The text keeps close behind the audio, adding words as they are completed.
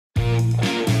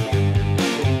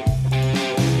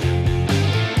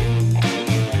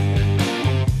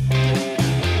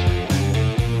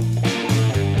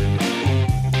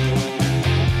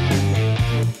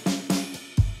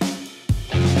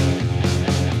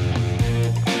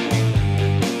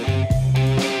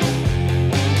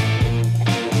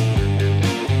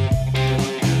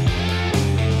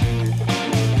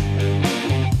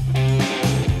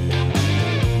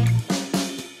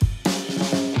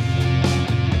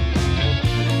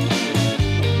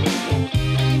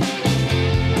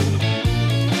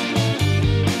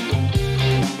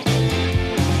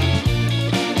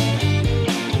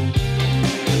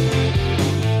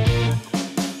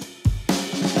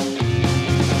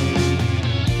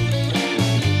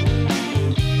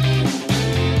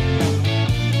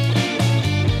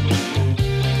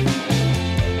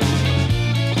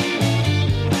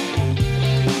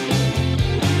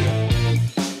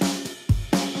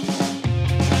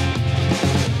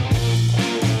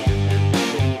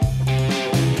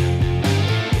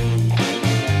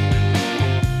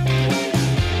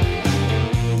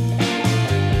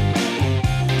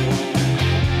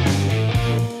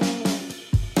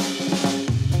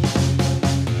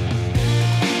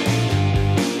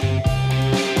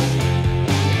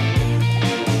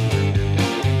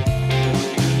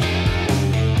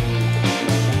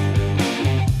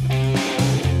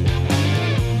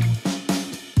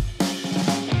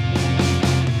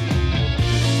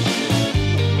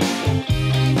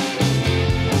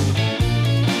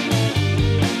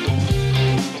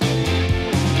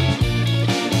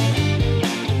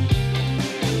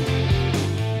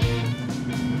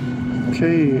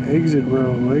Hey, exit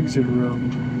row, exit row.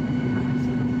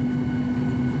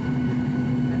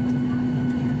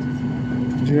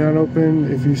 Do not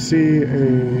open if you see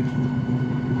a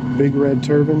big red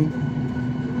turban,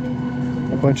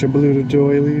 a bunch of blue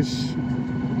doilies,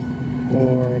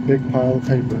 or a big pile of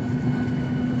paper.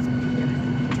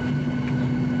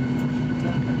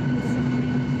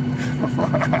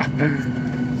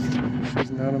 She's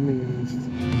not amused.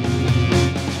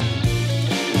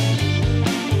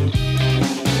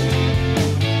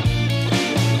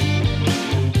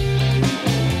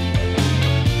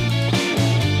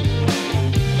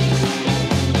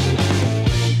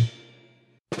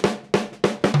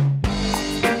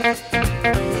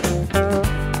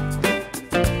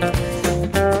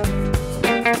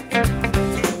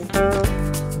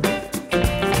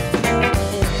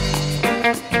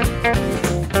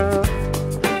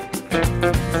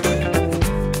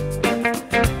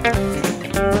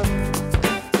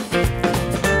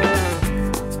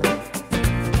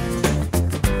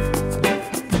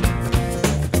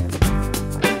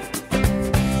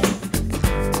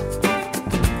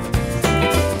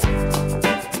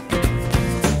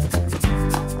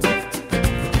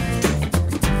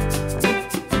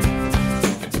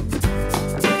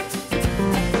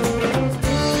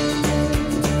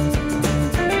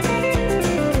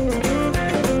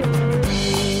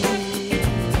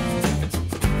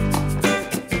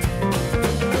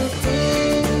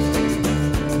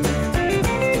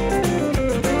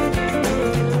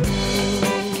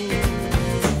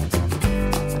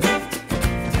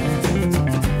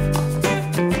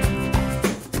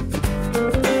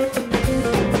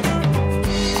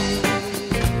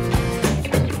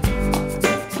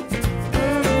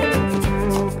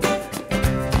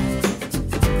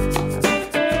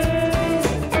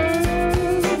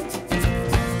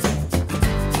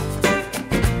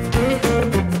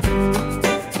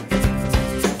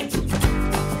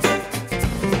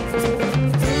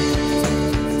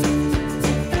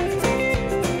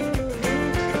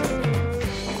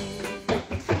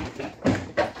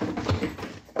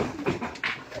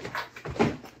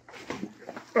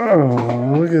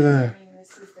 Oh, look at that.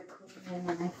 This is the queen,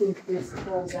 and I think this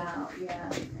pulls out, yeah.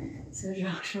 So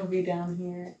Josh will be down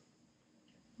here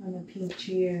on the pink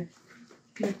cheetah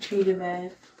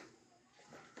bed.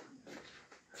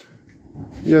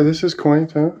 Yeah, this is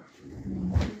quaint, huh?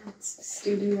 It's the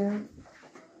studio.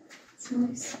 It's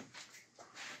nice.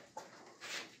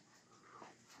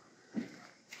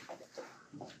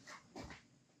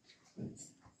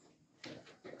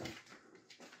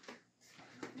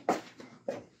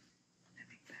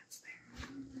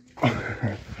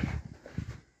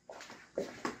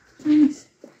 Nice.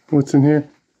 What's in here?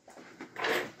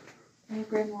 I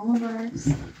grab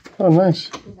lullabies. Oh, nice.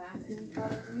 The bathroom,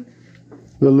 probably.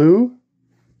 The loo?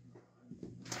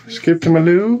 Skip to my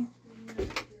loo?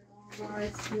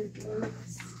 Lullabies, good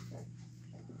books.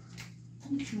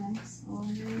 That's nice. All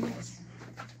nice.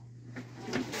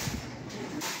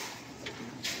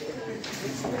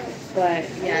 But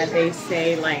yeah, they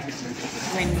say like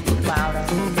when cloud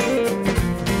over.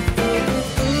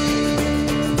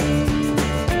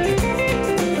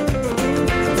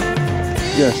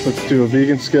 Yes, let's do a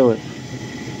vegan skillet.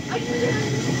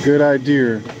 Good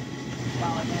idea.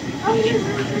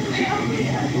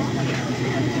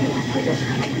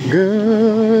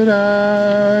 Good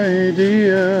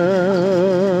idea.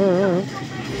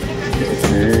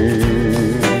 Hey.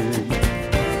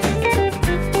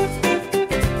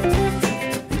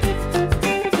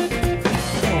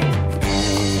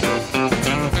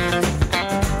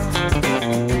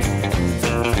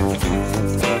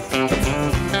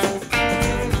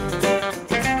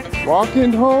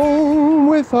 Walking home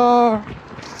with our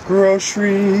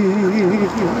groceries.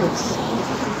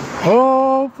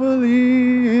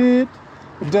 Hopefully it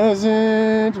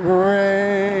doesn't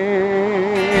rain.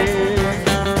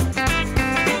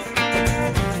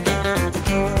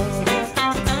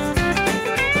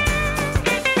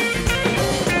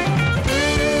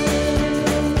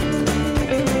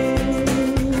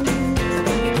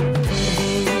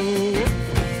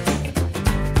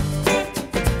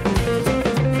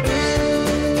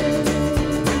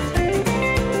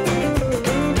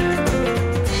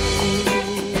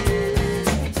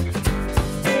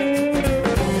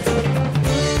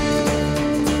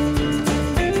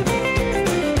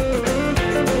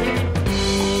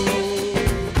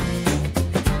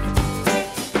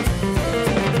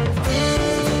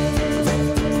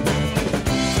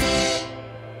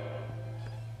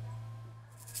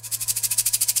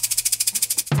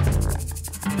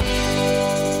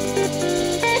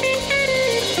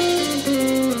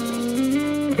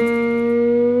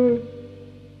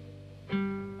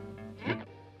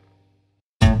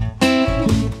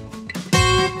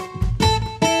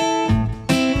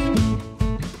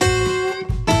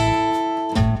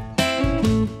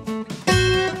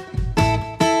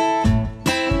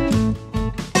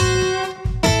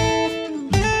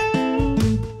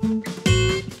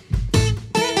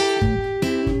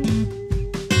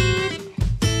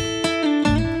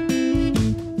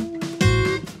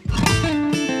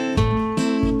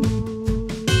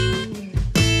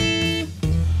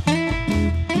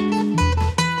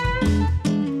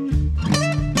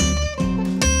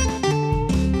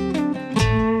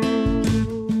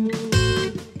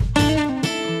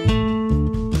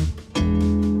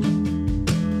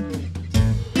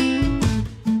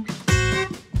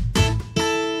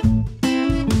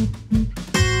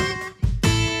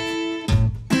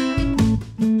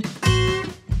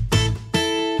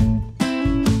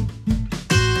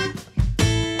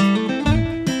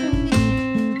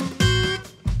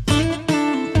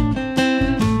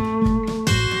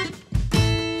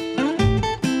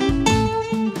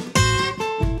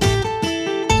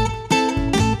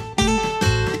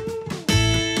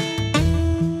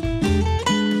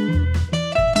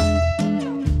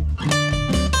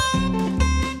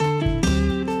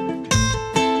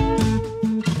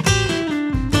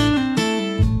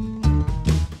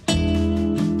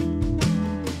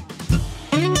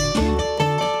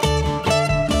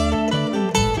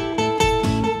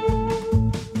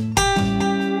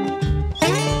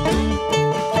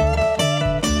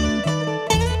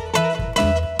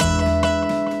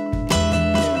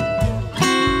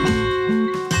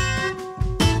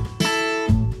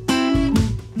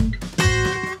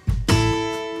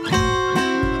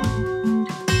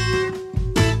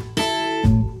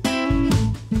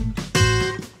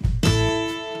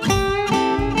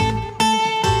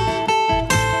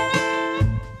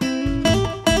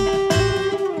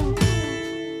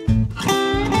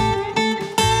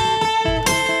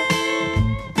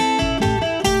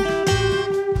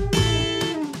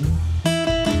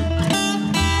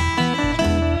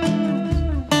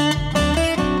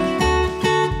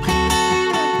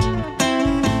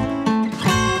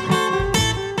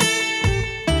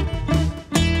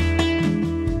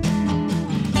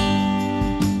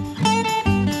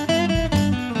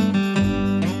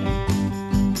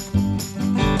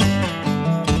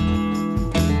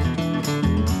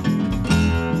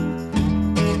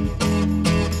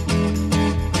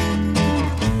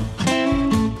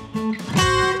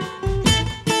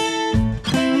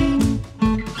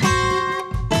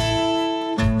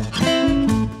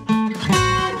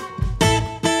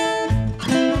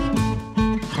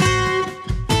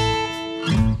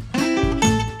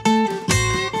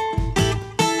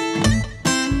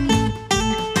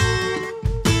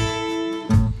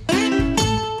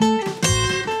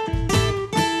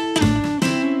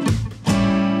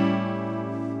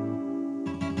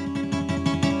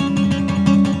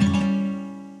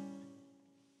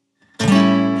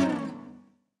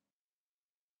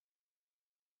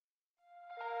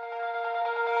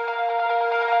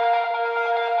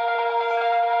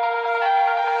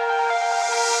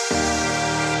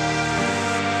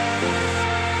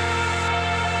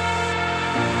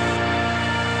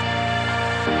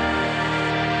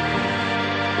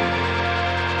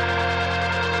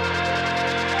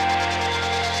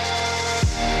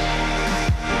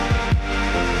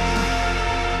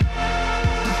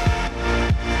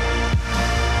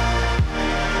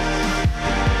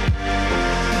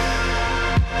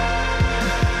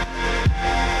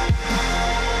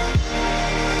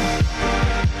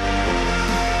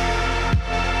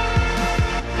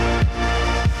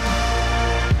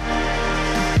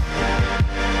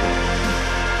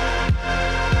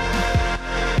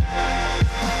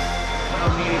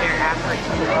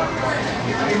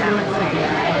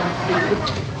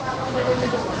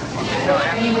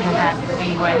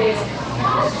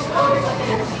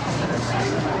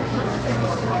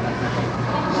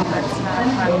 That's not a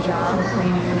fun job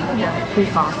cleaning the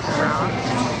poop off the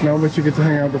rocks. No, but you get to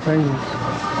hang out with the penguins.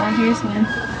 Oh, here's one.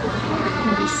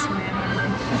 I'm just swimming.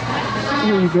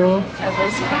 Here you go. Are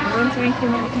those penguins we can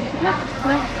look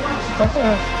at?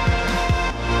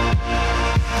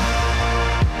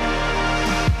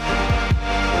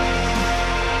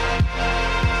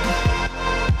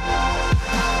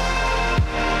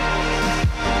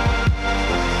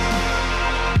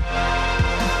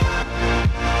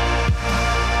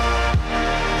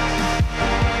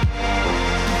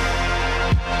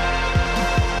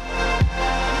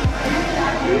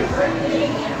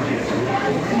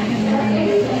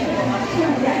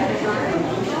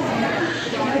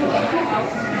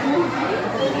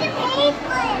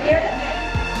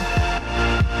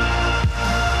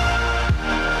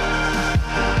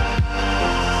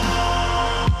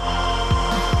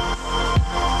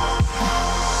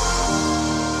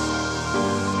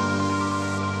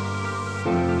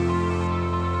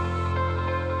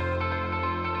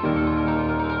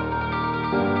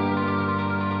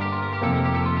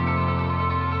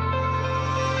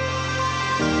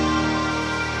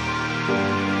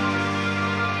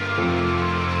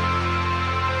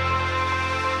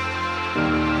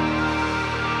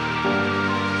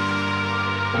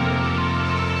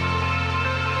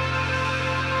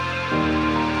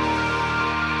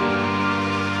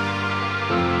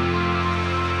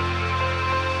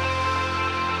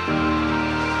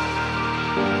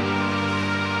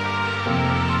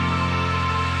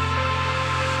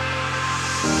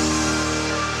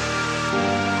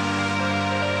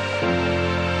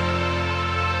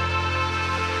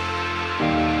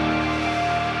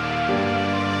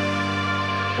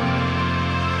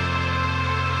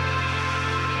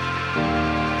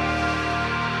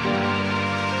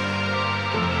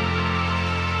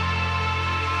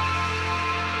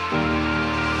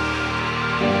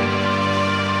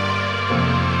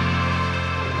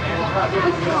 I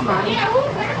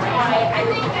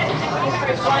think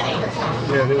that's funny.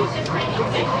 Yeah, it is.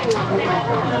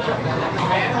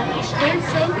 They're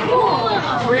so cool.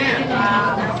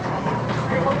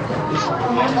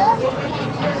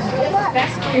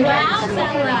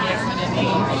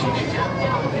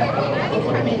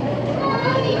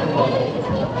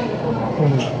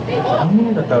 Wow,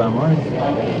 Mira, calamar.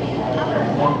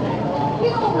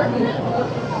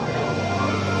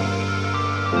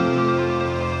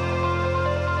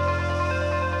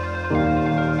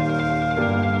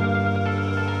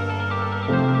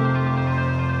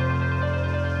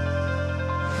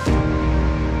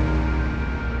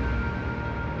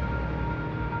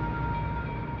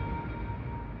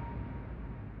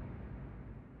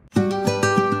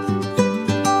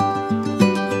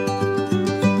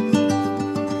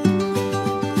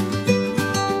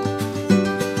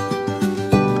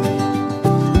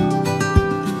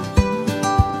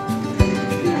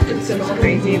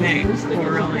 Crazy that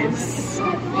coral is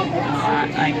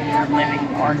like a living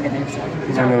organism.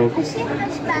 I know.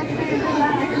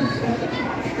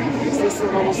 Is this a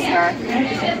little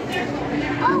starfish?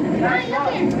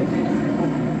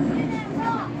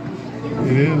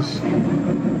 It is.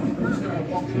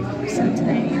 So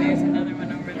tiny. There's another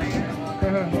one over there.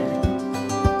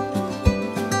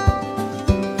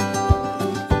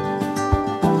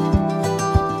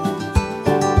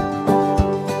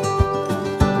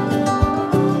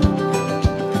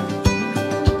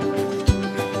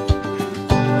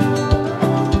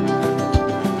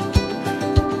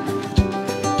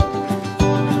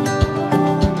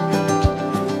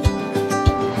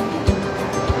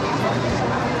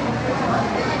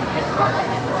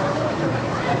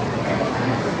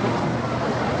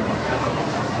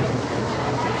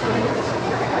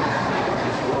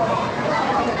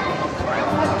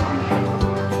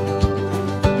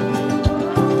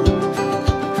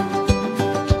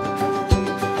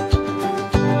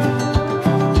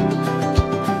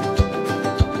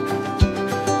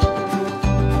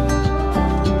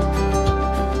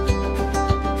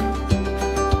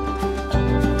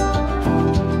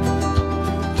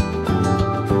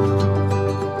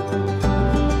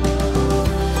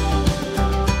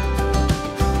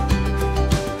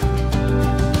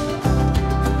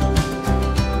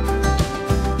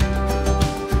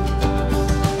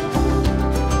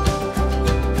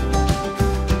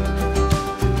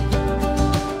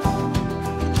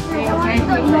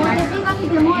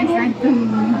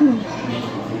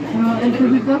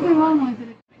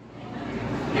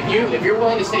 If you're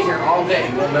willing to stay here all day,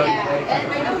 we'll know you.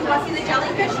 And I know you want to see the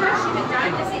jellyfish first. You've been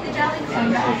dying to see the jellyfish.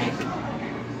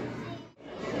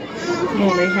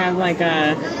 Well, they have like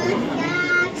a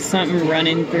something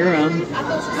running through them.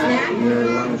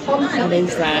 What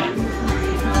is that?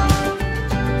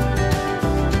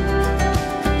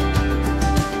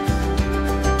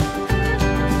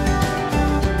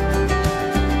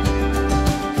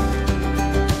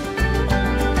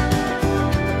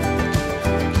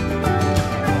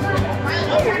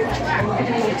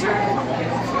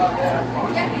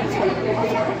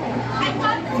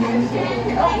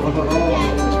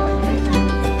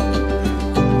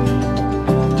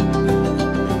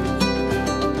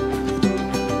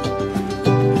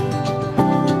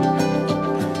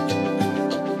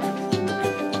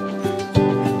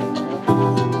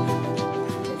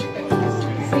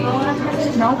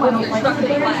 No, I don't like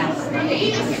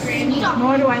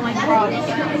nor do I like frogs.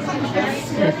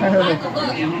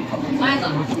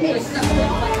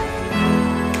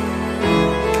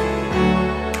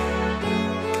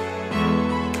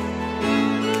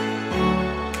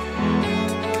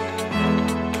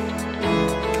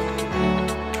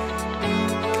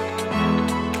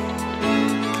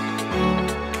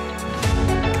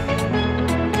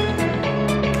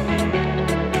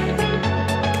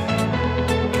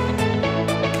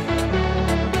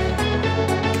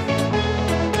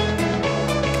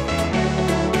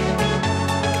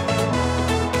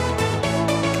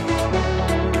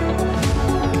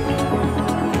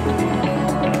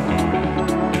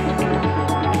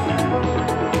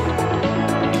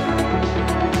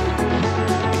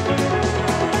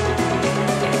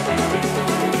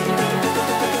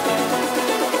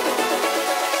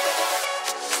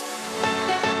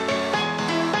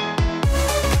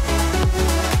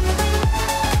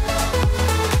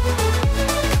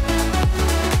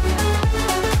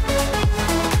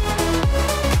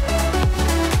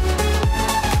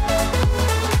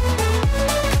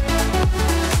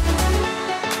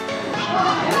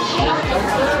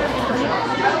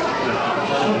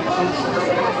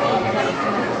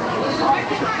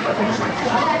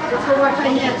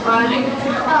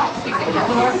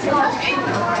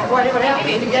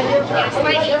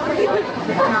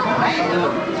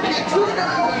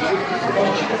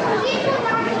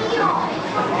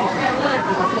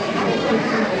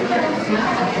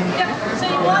 So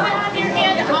you want to have your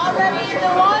hand already in the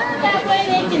water, that way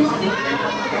they can see it.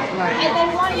 And then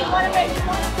you want to make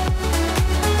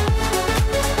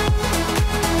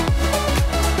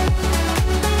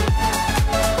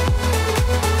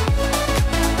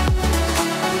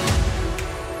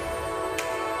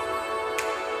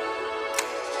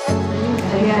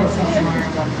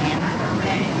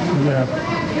Yeah.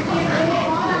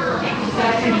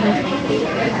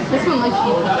 this one looks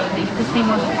cool. This thing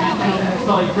was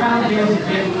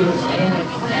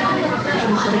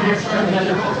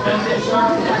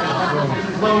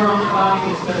lower on the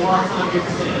body, spend lots of good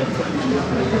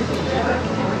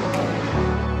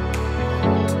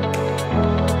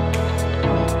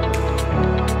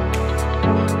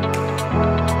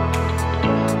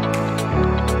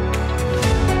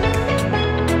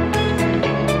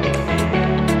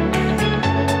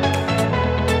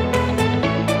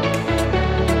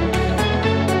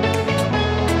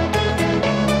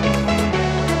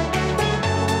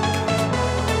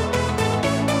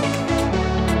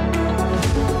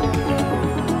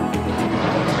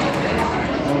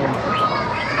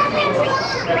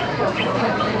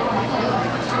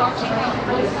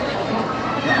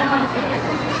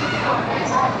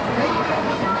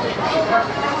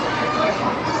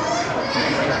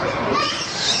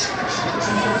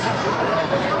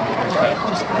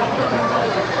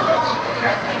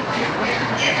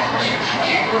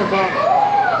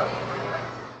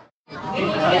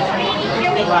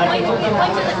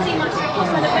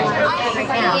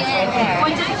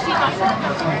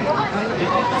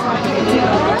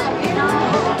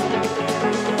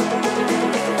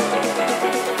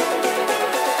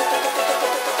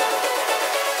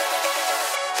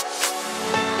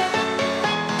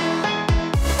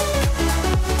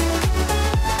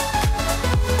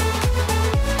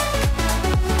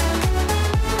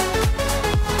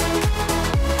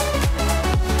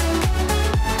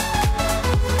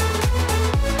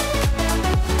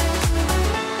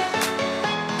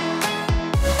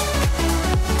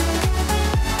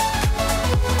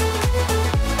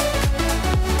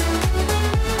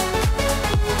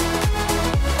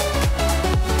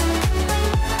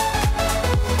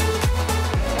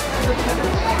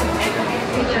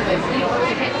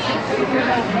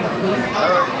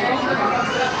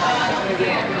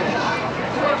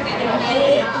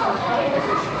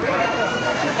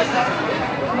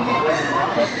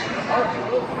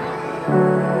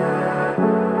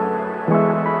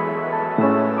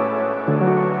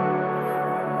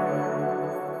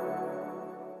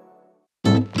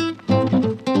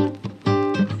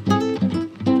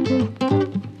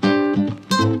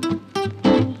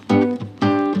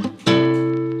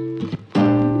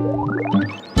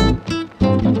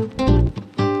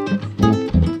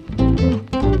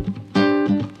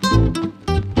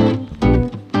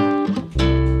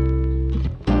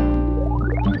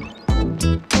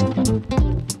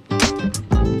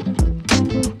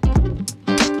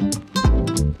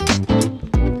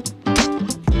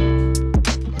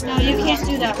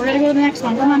ready to go to the next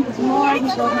one. Come on, some more. All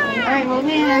right, hold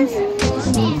hands.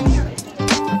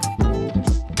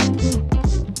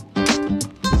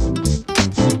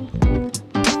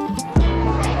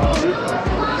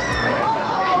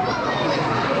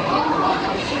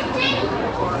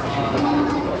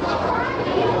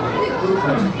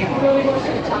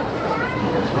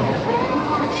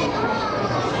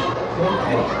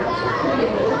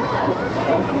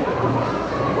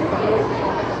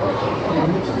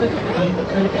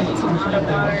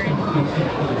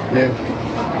 Yeah.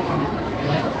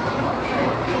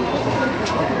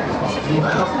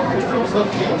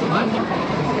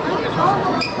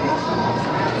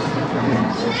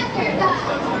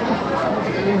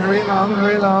 Hurry along,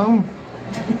 hurry along.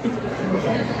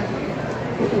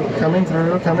 Coming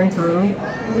through, coming through.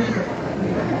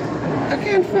 I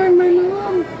can't find my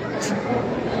mom.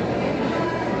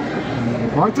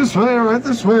 Right this way, right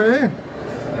this way.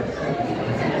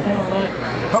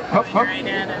 Hop, hop, hop.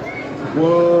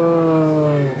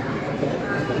 Whoa.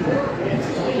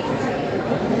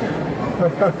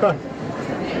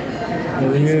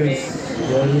 There he is.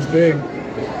 Yeah, he's big.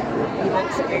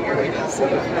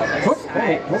 Oh,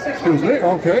 excuse me,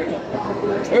 okay.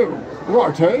 Oh,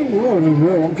 right, okay.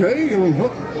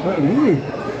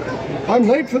 I'm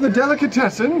late for the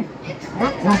delicatessen.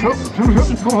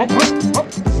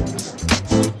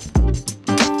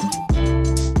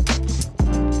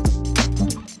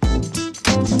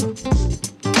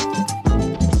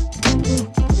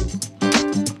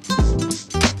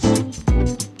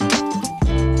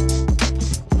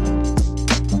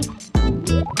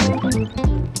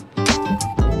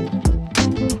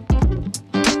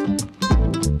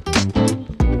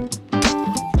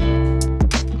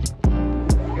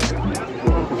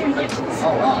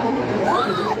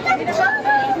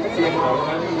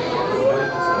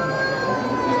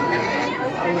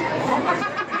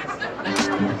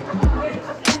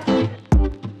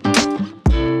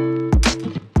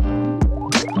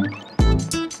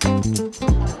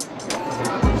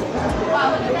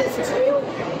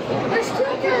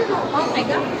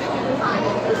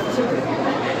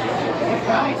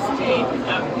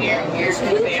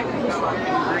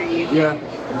 Yeah.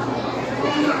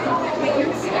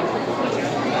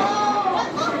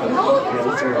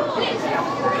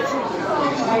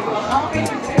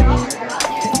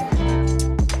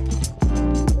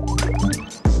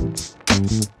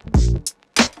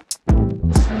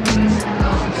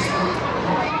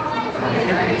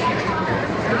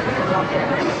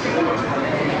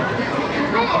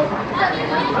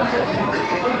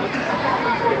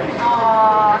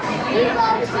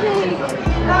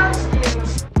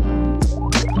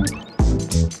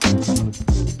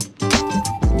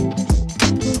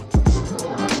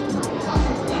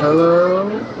 Hello?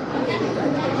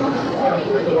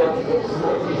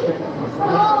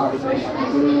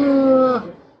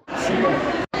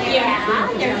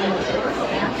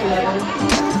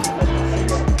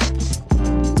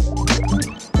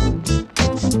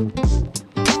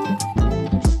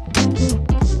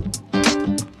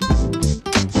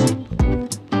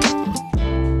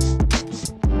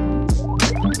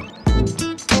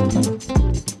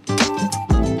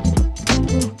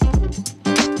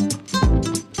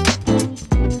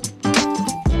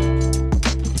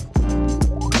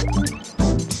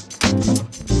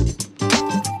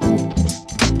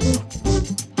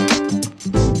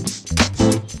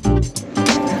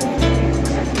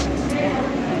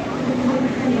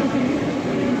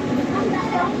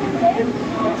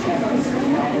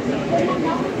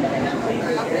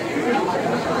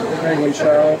 England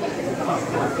child.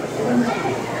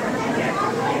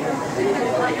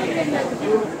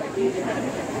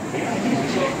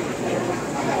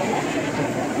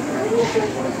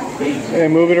 Hey,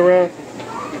 move it around.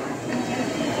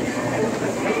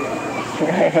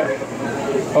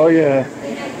 Oh yeah.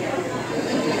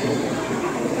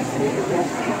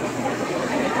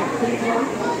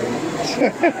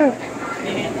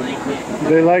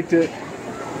 They liked it.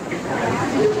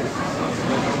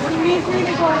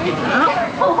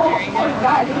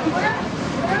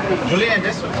 Julian,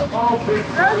 this one. Oh,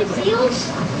 the seals?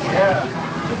 Yeah.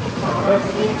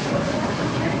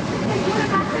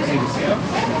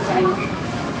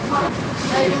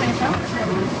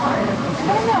 I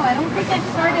don't know. I don't think I've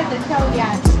started the show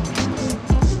yet.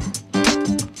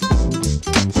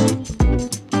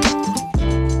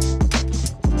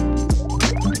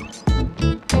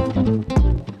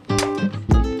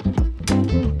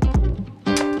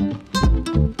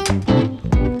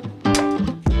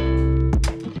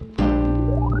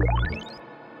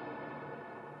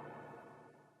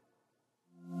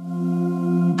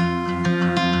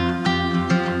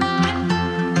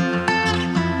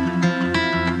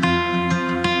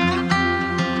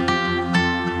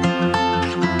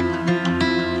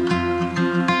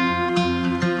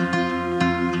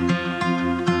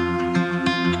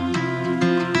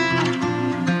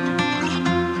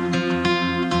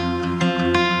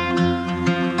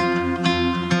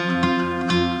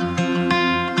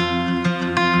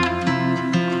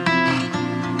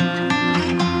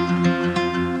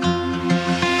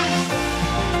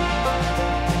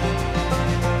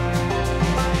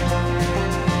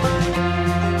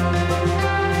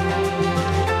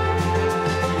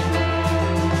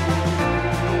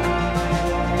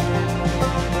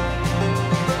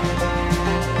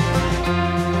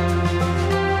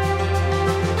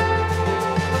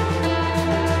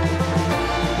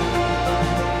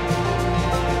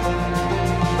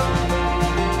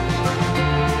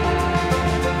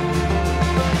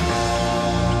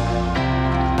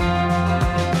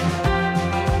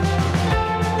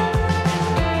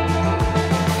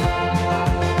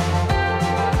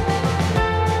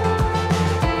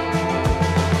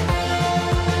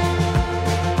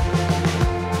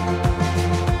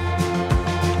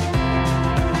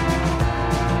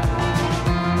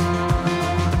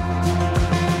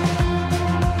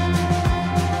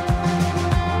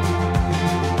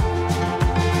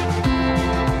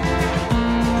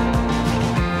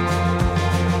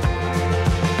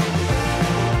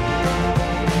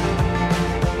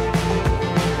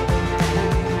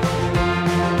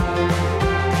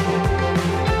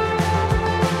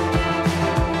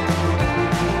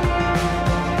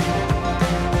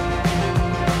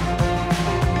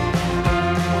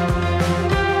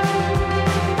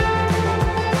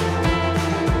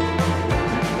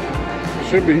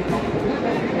 Should be.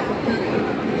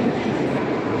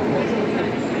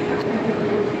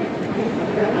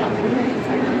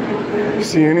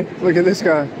 See any? Look at this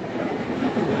guy.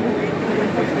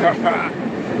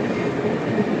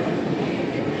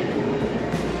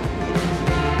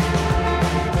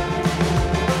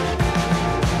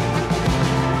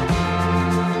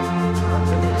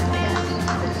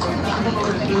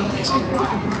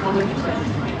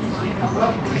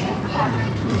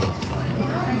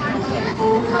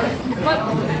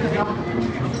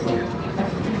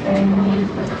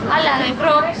 Hola, de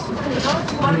Crocs.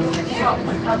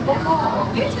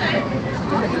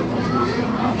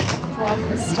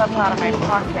 Stuff out of my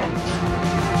pocket.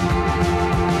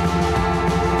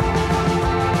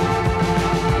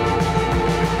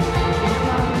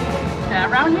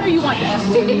 Around here, you want that's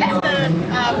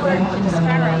the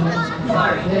sparrow.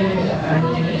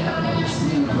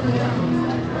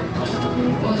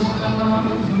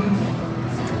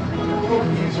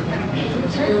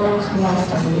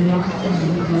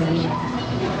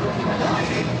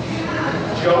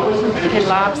 Okay,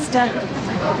 lobster.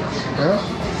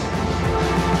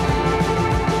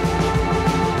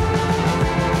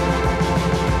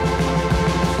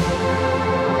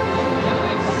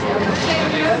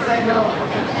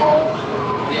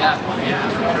 Yeah.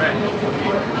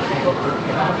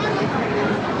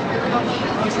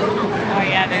 Oh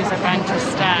yeah, there's a bunch of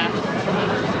stuff.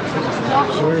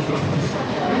 Swordfish.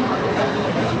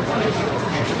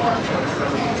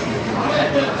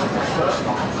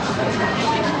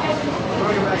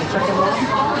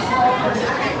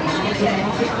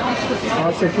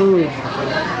 Lots of food.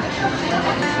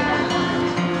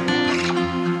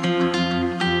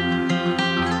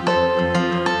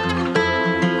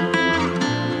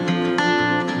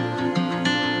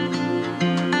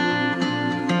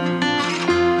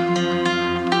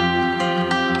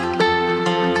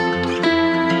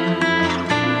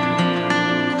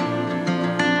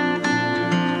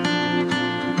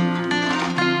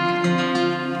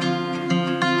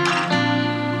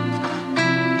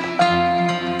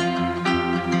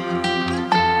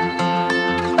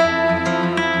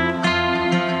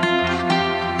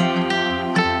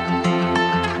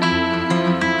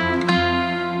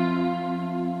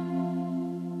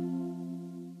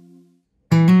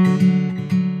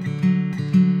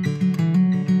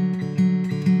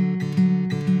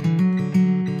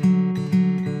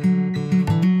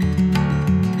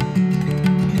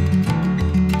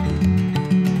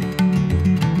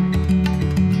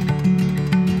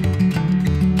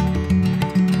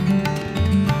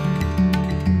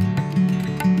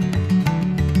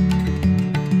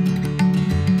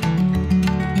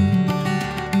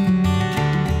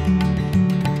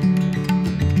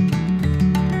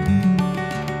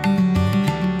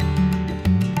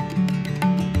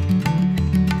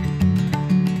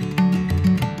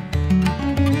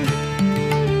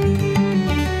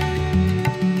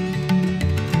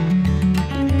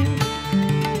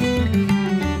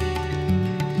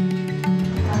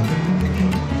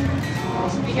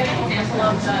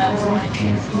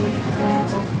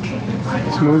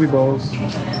 Smoothie bowls.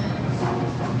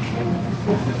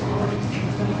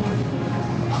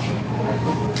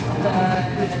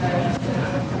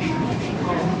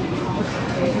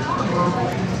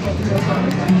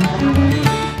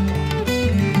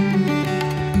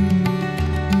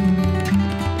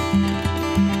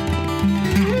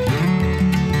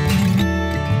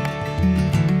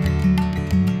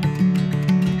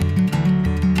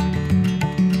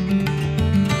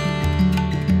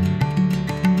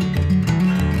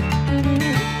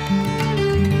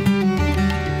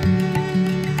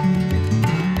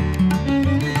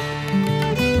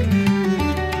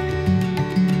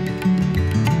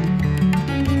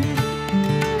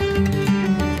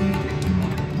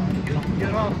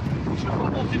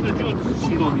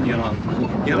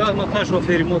 Герал на нашого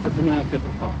фермота на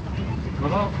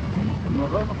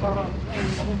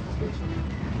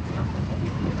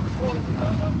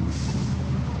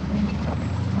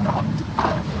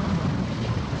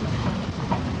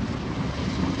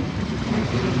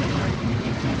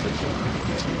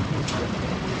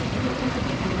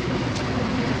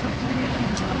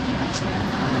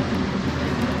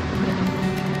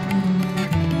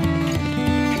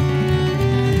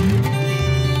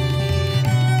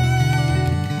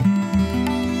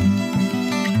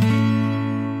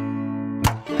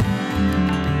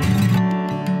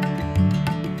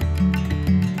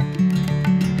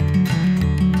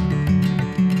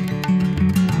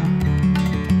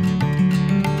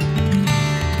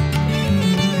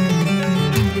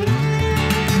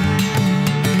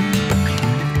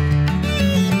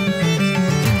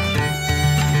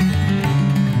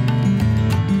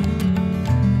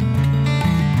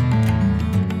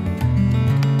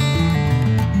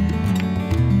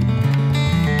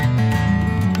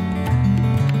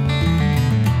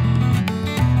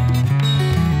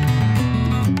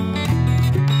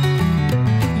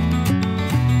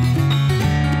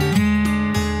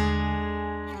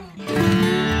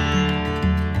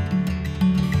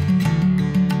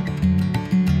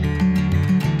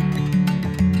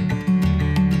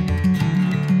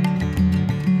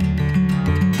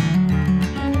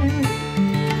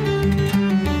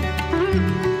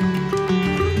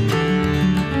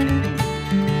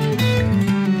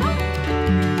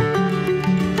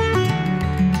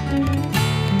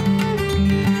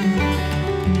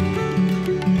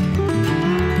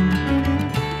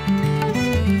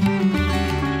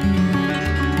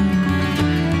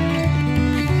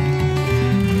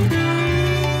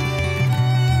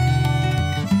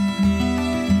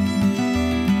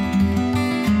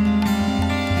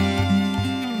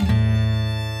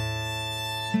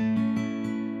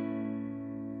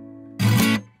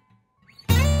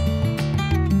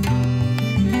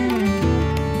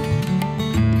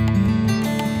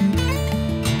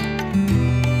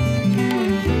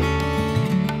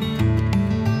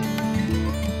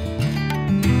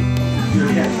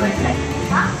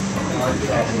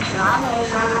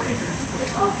Gelato.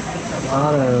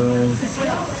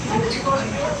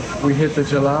 We hit the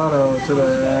gelato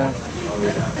today.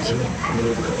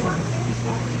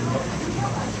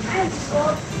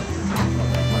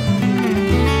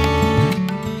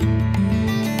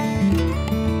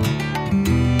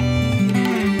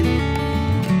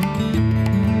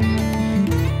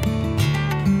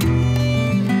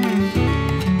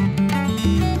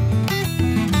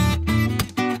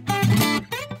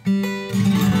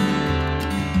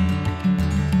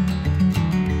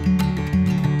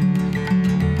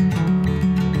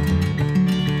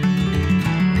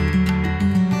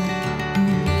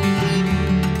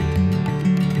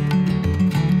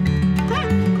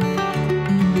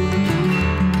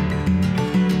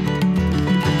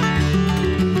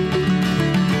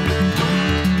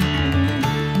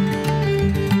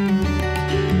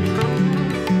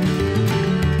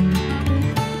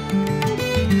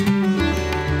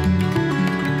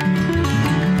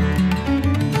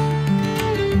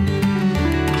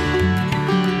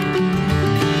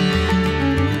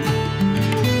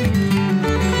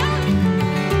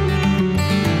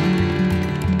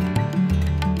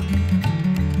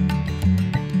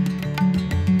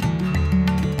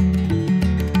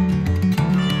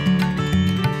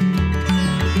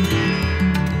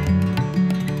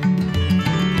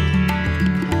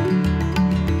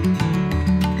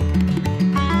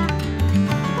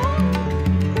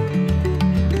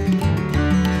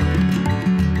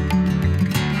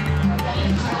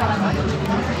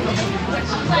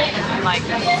 Like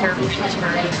a surf and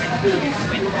turf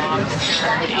with lobster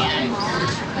and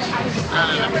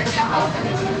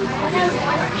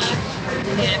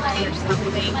dip or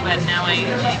something, but now it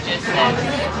just says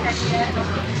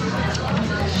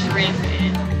shrimp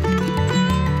and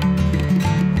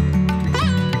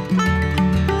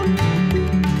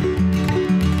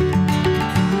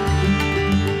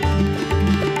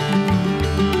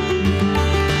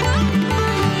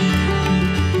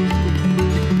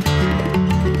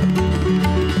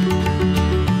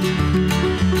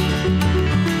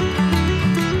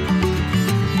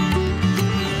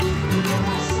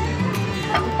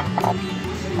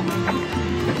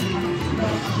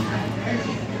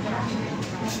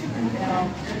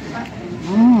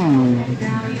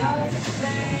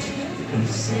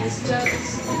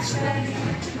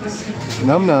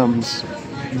Num Nums.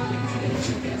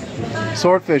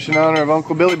 Swordfish in honor of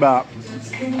Uncle Billy Bop.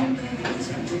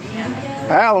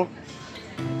 Al.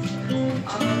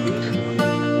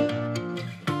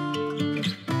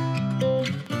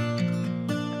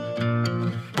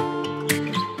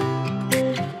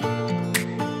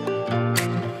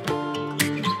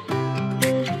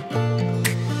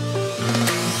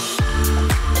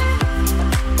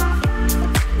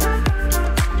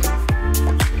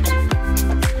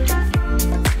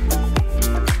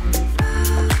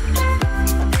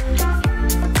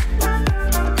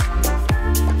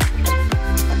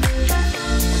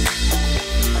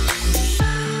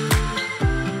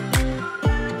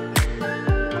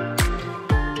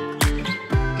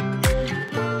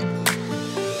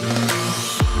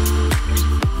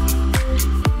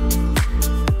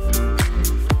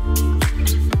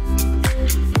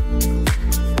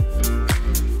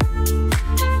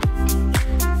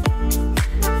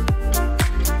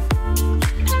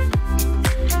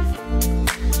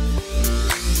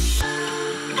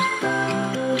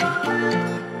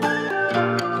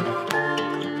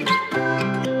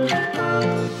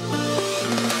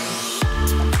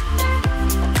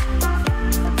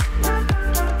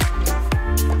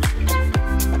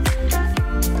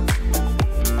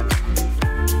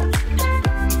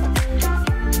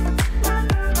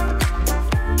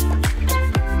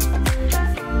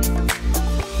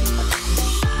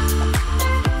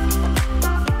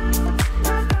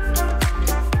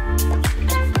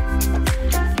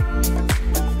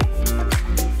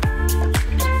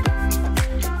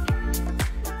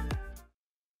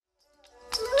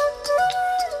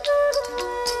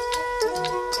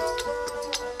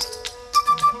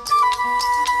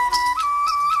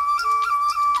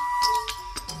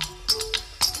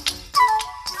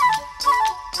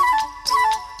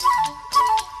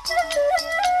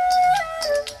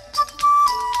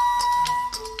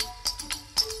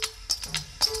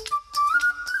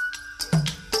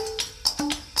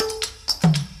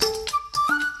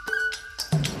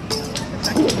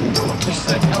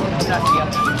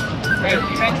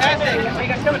 Fantastic. Where are you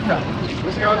guys coming from?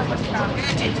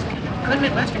 Good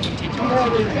Midwestern. Give me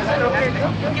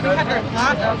a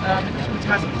lot of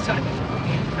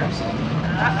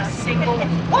a single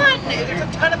one. There's a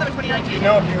ton of them in 2019.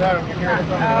 No, if you have them, you're here.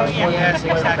 Oh, yes,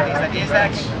 exactly. Is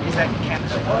that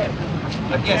Canada?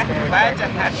 But yes, glad to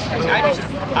have you.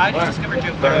 I just discovered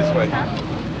you.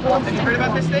 Have you heard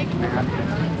about this thing?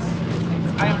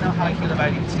 I don't know how I feel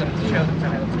about it. It's going to show them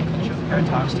show the pair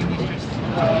talks to you. These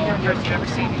are the first you've ever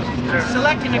seen.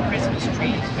 Selecting a Christmas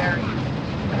tree is very.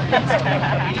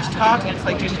 You just talk and it's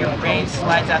like just your brain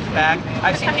slides out the back.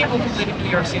 I've seen people who live in New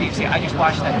York City say, I just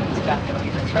watched that.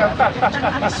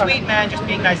 A sweet man just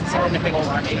being nice and sitting in a big old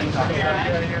army.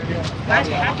 Glad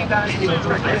to have you guys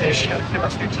for this show.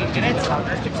 About 13 minutes.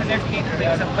 Just in there for you to play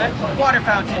with some water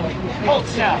fountain. Hold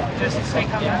still. Just stay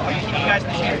comfortable. I'm keeping you guys in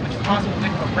the shade as much as possible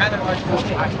with a rather large pool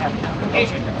I have an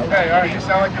application. Okay, all right, you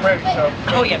sound like you're ready, so.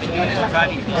 Oh yeah, been doing this for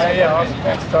 5 years. Yeah, awesome.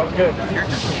 That sounds good. You're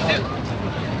good.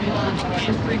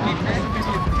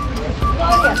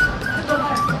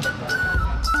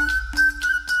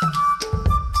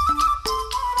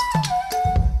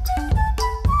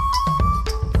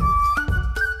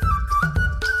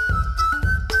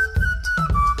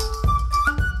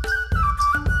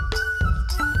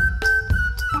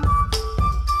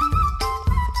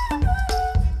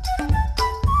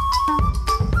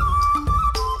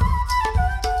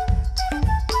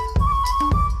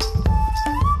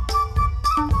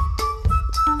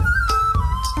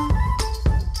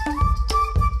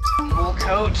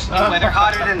 Weather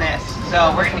hotter than this,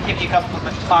 so we're going to give you a couple as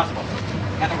much as possible.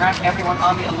 Gather around everyone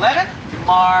on the 11th.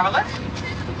 Marvelous.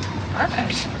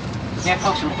 Perfect. We have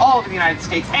folks from all over the United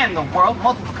States and the world,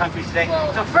 multiple countries today.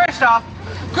 So first off,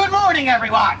 good morning,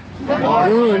 everyone. Good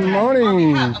morning. On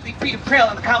behalf of the Freedom Trail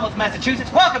in the Commonwealth of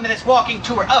Massachusetts, welcome to this walking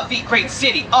tour of the great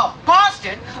city of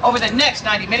Boston. Over the next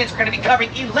 90 minutes, we're going to be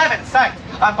covering 11 sites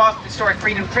on Boston's historic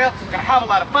Freedom Trail. We're going to have a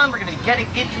lot of fun. We're going to be getting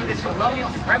into this colonial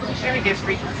and revolutionary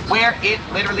history where it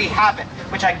literally happened,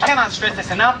 which I cannot stress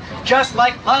this enough. Just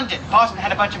like London, Boston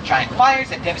had a bunch of giant fires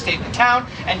that devastated the town,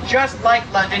 and just like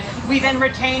London, we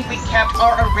kept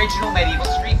our original medieval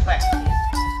street plan.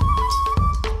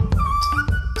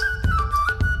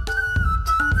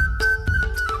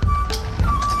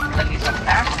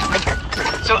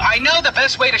 So I know the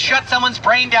best way to shut someone's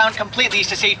brain down completely is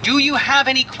to say, do you have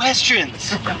any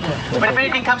questions? But if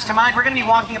anything comes to mind, we're going to be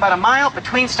walking about a mile.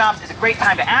 Between stops is a great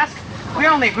time to ask. We're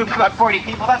only a group of about 40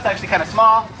 people. That's actually kind of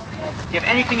small. If you have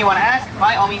anything you want to ask,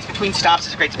 by all means, between stops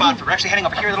is a great spot. We're actually heading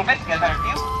over here a little bit to get a better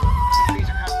view.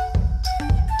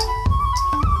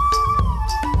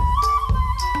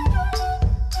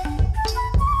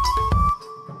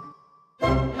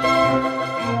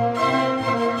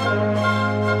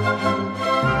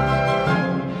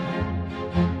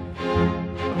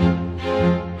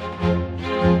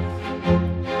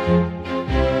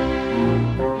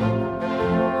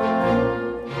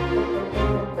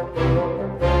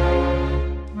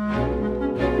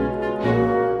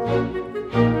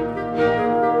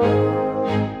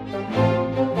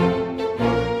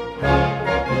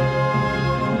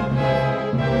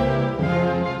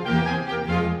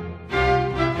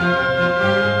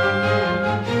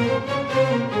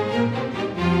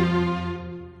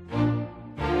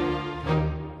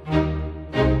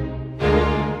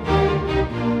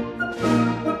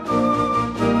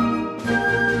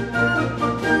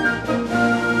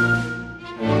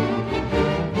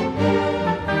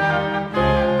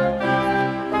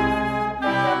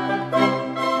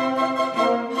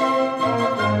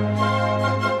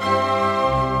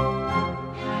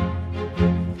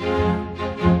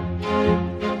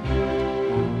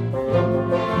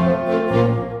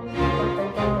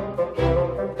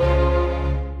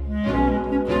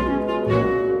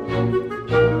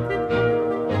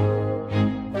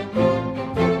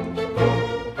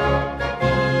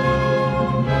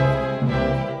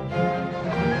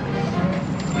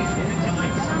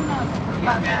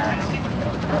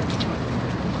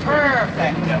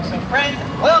 Perfect. So friends,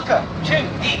 welcome to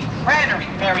the Granary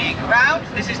Burying Ground.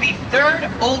 This is the third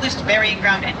oldest burying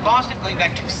ground in Boston, going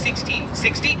back to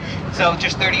 1660. So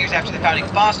just 30 years after the founding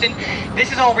of Boston.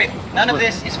 This is all real. None of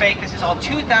this is fake. This is all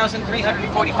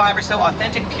 2,345 or so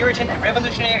authentic Puritan and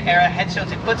Revolutionary era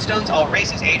headstones and footstones, all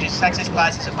races, ages, sexes,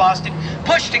 classes of Boston,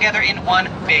 pushed together in one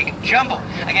big jumble.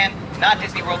 Again, not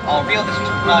Disney World, all real. This was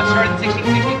started in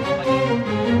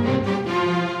 1660.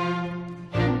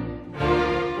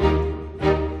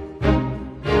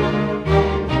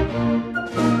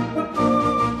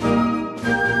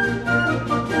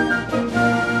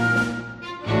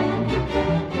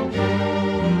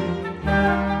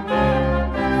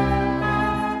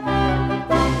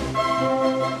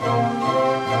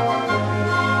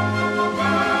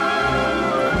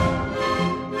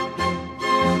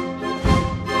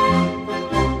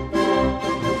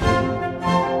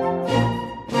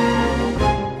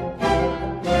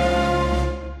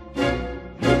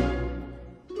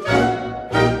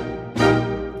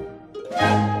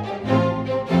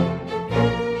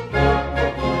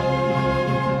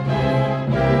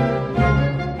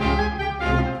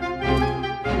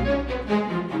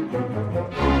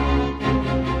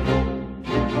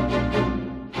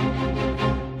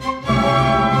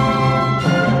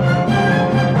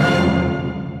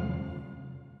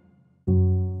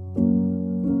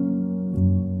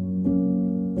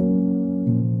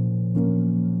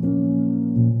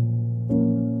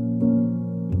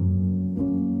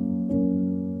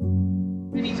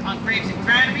 on graves in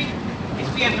Granby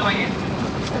is we have no idea.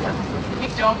 We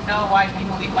don't know why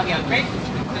people leave money on graves.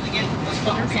 Filling in those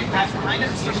photos being passed behind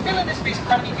us. So fill in this space in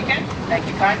front of me if you can. Thank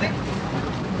you kindly.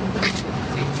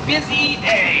 It's a busy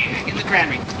day in the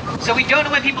Granary. So we don't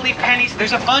know when people leave pennies.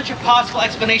 There's a bunch of possible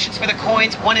explanations for the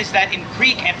coins. One is that in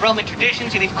Greek and Roman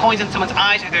traditions, you leave coins on someone's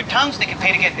eyes or their tongues. They can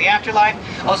pay to get to the afterlife.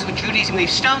 Also in Judaism, you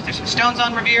leave stones. There's some stones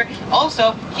on Revere.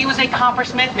 Also, he was a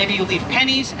coppersmith. Maybe you leave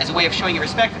pennies as a way of showing your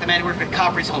respect for the man who worked with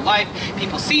copper his whole life.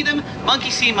 People see them.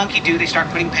 Monkey see, monkey do. They start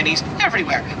putting pennies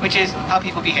everywhere, which is how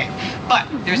people behave. But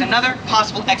there's another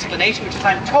possible explanation, which is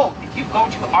I'm told if you go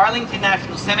to Arlington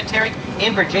National Cemetery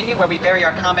in Virginia, where we bury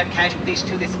our combat casualties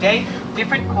to this day,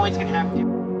 different coins can have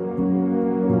different.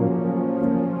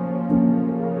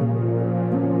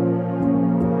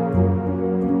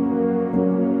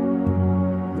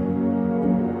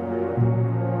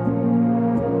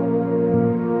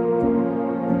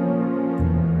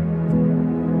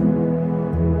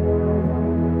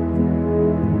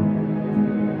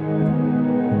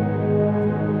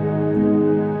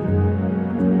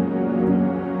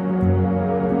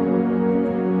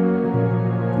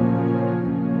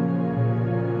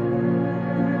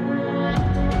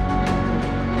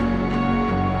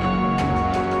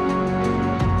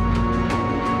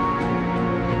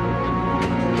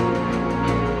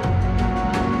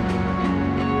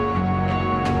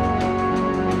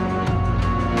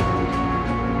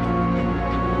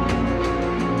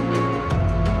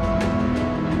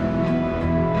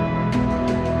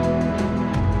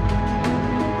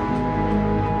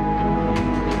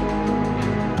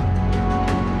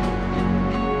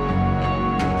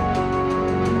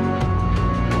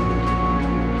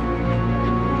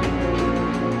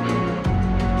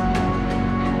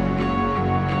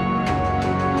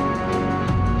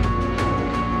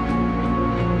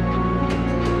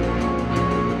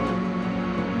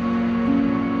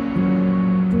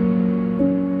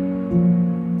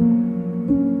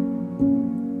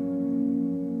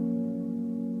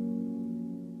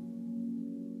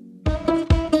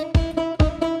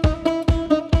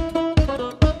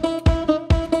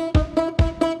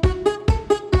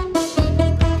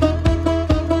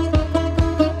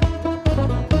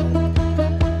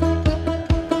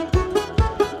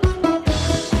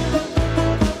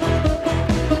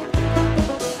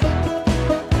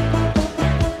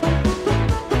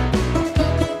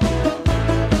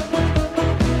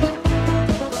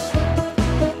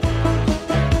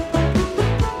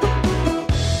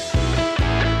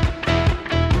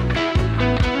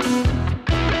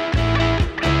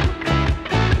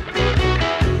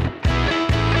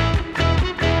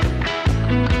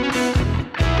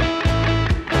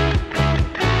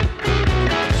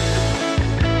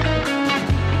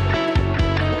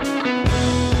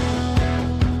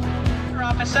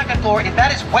 Floor, and that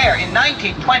is where, in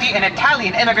 1920, an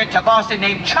Italian immigrant to Boston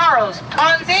named Charles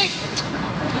Ponzi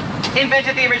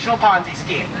invented the original Ponzi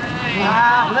scheme.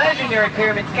 Legendary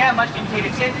pyramid scam, much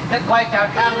imitated sin, that wiped out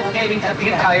half the savings of the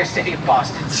entire city of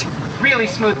Boston. Really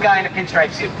smooth guy in a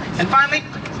pinstripe suit. And finally,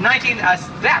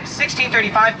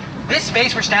 1635, this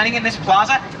space we're standing in, this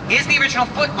plaza, is the original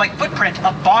footprint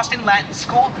of Boston Latin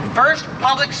School, first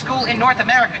public school in North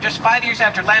America. Just 5 years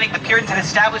after landing, the Puritans had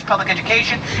established public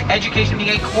education, education being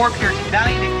a core Puritan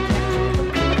value.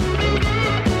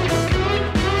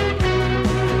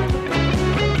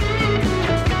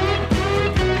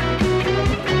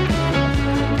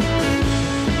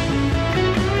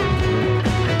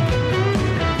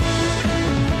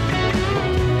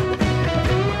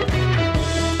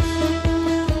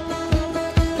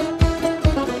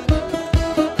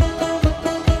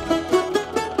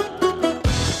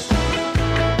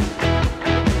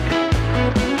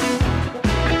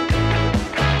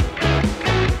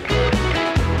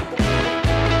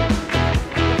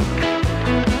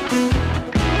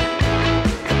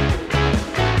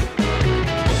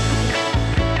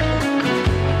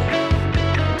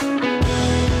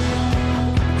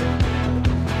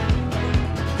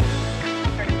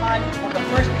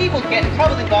 People get in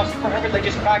trouble in Boston for her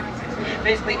religious practices.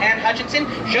 Basically, Anne Hutchinson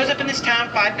shows up in this town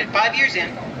five years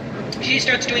in. She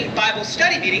starts doing Bible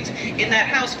study meetings in that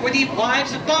house for the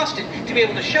wives of Boston to be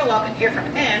able to show up and hear from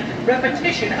Anne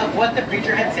repetition of what the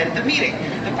preacher had said at the meeting.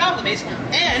 The problem is,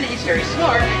 Anne is very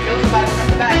smart and knows the Bible from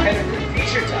the back better than the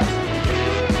preacher does.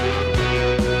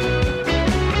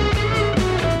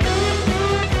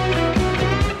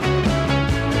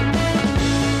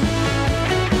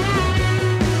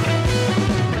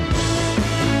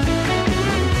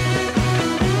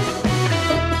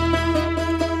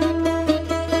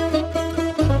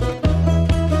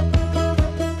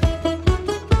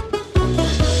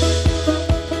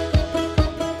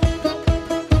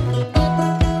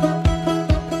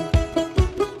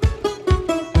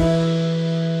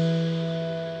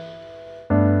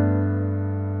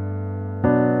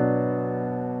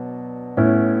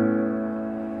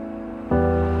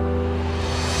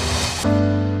 They're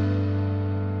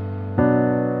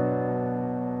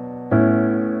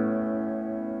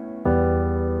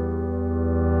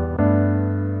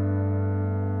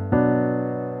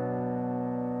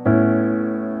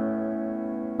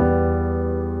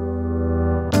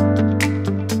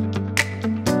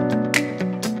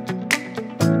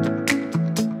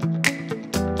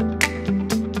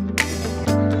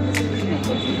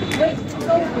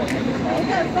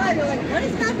like, what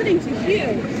is happening to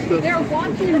you? They're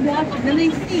walking and walking, and then they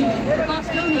see the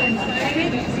Bostonian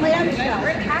slam shot,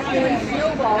 actually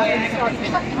snowball and start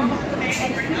cutting them.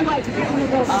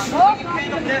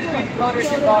 And it's like, Motors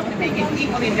involved in making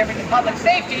equally indifferent to public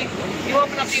safety. You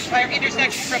open up the entire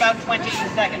intersection for about 20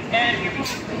 seconds. And here we go.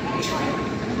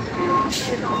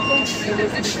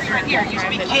 This street right here used to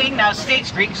be King, now State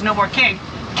Street, because no more King.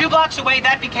 2 blocks away,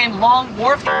 that became Long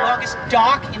Wharf, the longest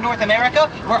dock in North America,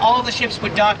 where all the ships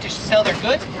would dock to sell their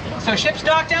goods. So ships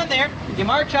dock down there, you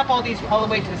march up all the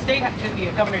way to the state, to the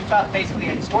governor's basically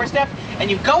at his doorstep, and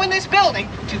you go in this building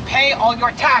to pay all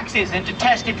your taxes and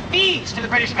attested fees to the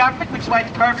British government, which is why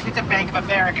it's perfect, it's a Bank of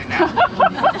America now.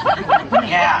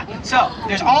 Yeah, so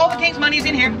there's all the king's monies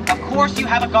in here. Of course you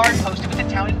have a guard posted with the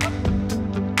town.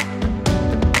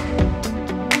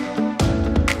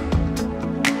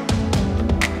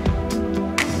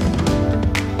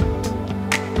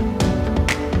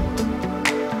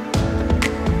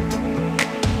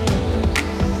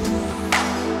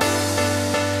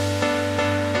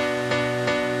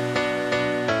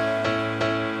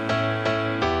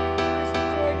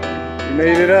 You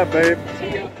made it up, babe.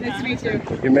 nice to meet you.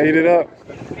 You made it up.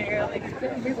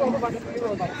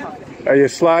 Are you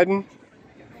sliding?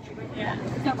 Yeah,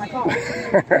 it's not my fault.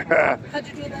 How'd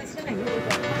you do last night?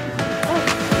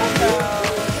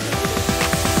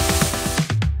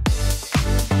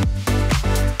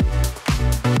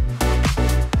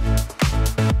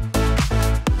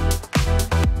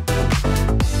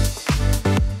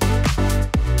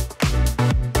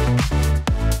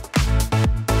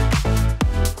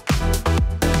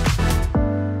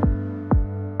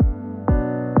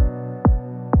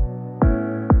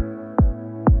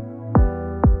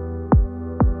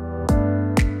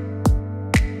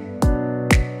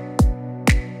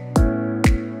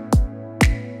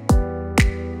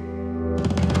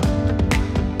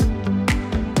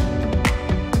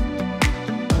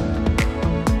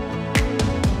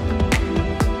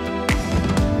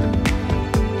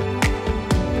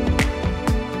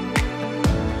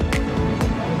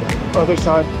 Other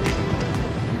side.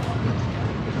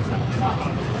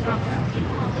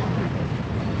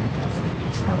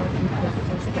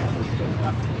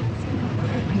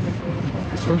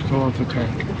 First of all, it's a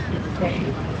tank.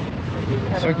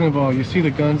 Second of all, you see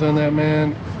the guns on that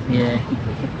man? Yeah.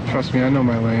 Trust me, I know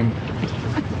my lane.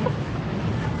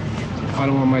 I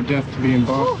don't want my death to be in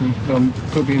Boston. They'll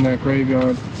put me in that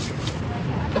graveyard.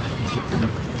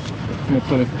 I'm gonna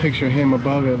put a picture of him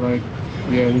above it like,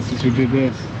 yeah, this is who did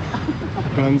this.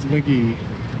 Guns McGee.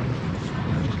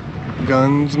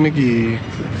 Guns McGee.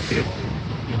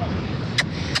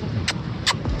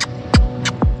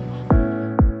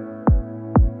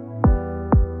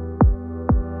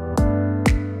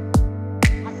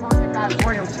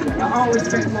 I always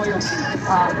been loyalty.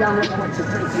 Y'all never went to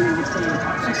prison and you see it.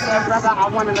 She said, brother, I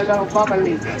wanted a little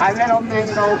bubbly. I let old man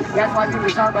go. That's why you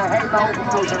deserve a halo.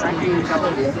 Those are my angels.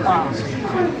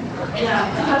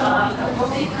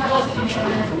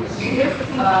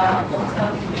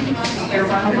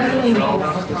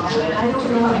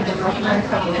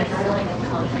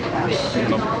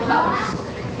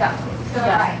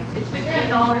 It's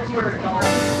 $15 for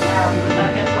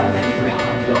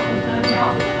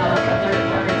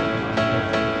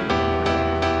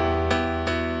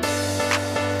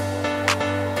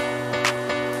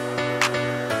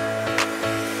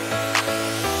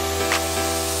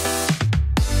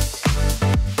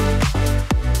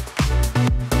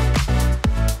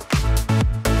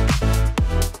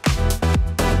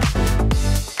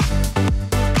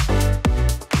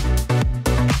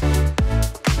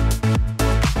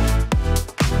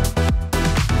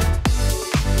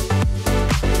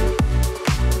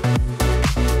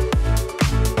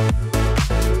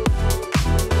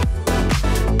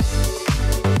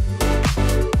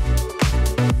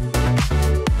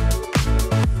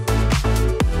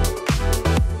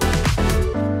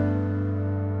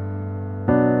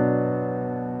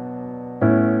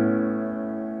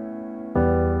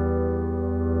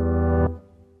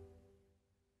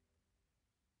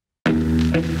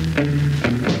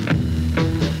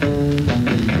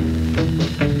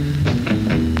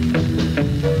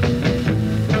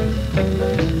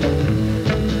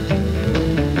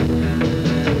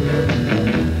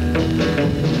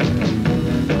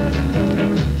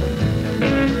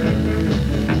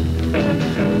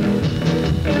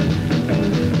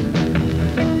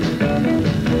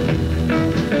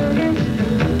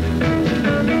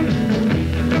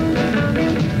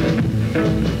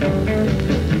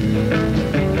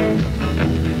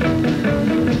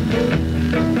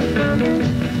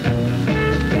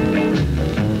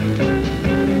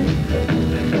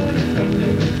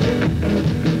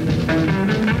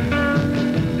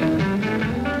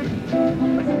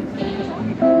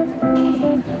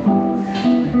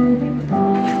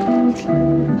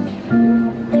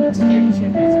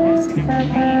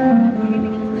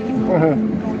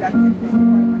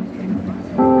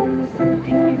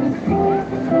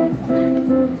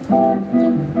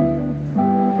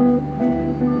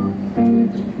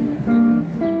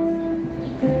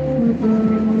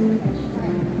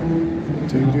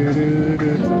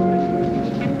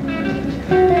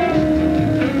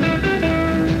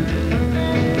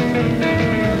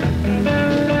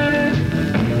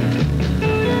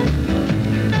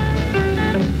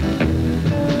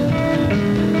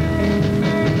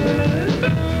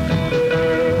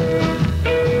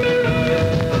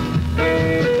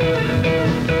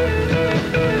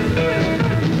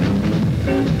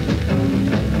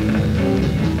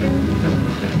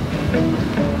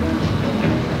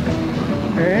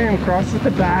Across at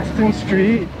the Baston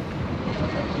Street.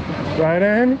 Right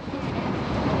in.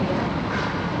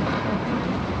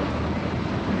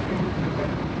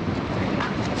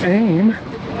 Aim,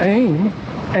 aim,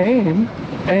 aim,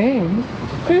 aim.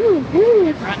 Ooh,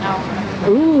 ooh.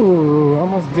 Ooh,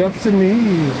 almost depth to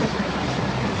knees.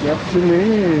 Depth to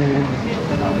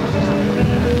knees.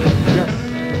 Yes.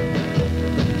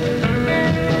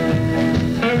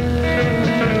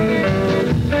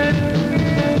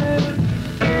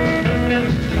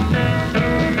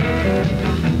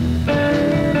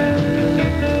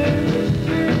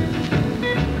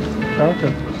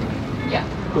 Okay. Yeah.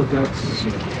 But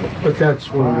that's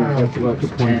what we have to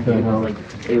point that out.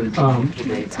 It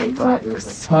was Take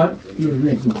books. Huh?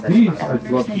 These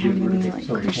I'd love to They get have rid any of at like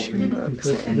some Christian point. books.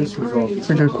 Because this was all. That's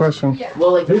a good question.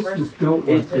 well, like This is built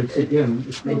like it's again.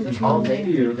 It's all day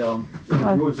here though.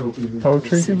 Doors open.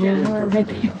 Poetry.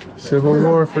 Civil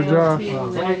War for Josh.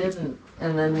 And it isn't.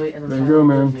 And then we. And There you go,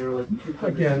 man. they were like,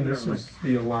 Again, this is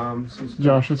the alarm system.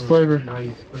 Josh's flavor.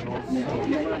 Nice, but also-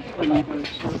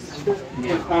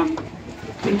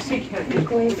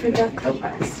 Going for duck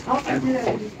class. I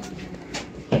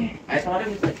thought it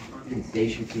was like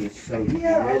compensation fee. So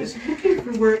Yeah, I was looking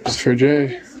for where it It's for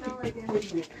Jay. smelled like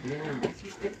everything.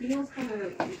 It feels kind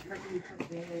of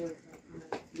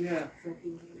yeah.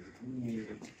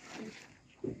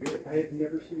 I have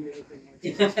never seen anything like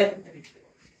this.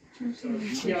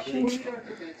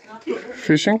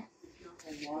 Fishing?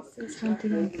 It's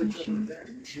hunting and fishing.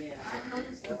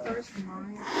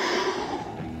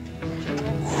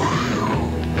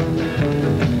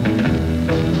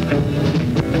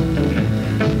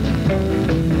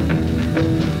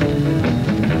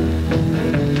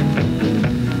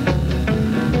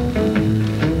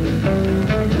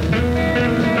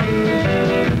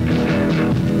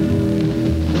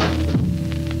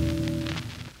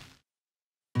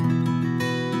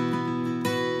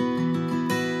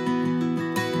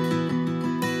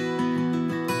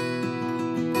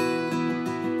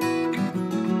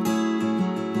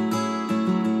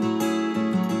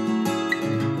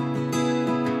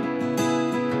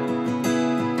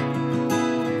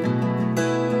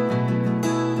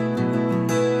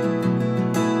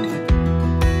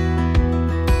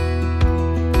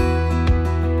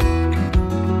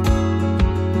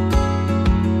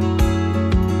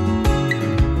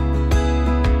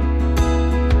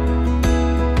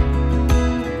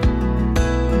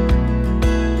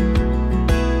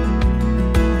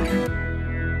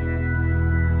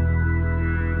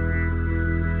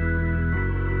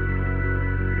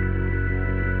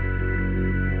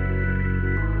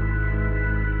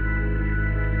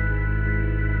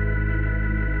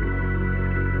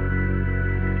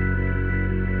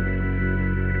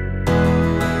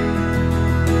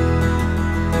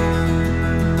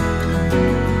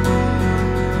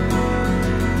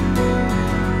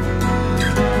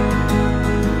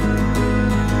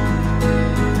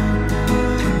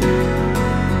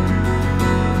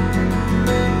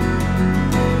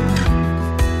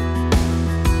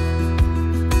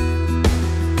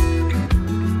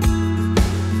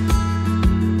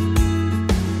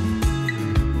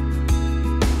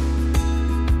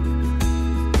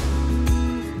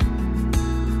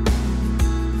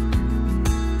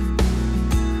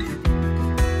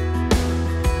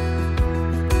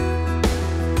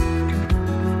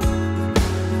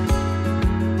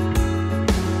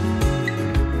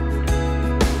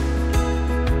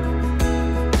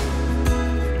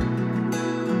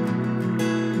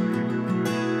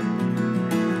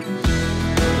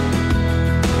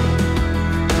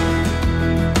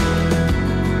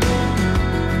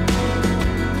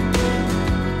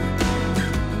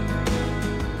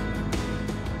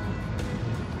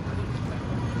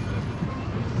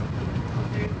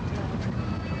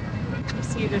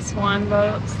 See the swan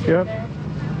boat? Yep. There?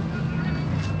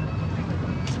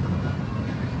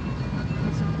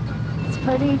 It's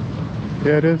pretty.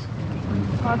 Yeah, it is.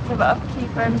 Lots of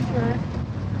upkeep, I'm sure.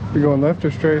 You're going left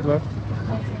or straight left? I'm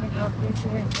gonna go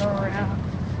through here and go around.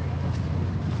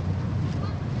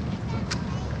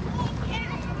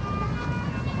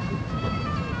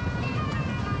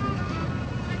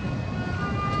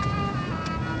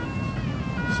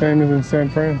 Same as in San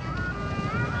Fran.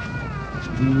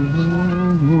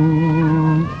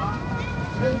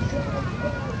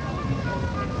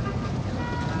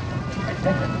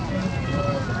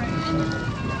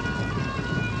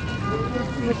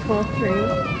 This is a cool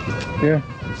tree. Yeah.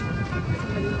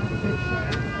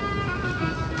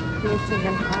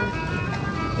 Michigan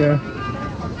Park. Yeah.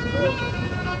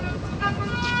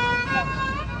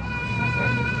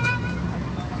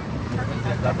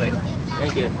 Lovely.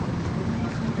 Thank you.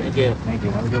 Thank you. Thank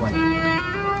you. Have a good one.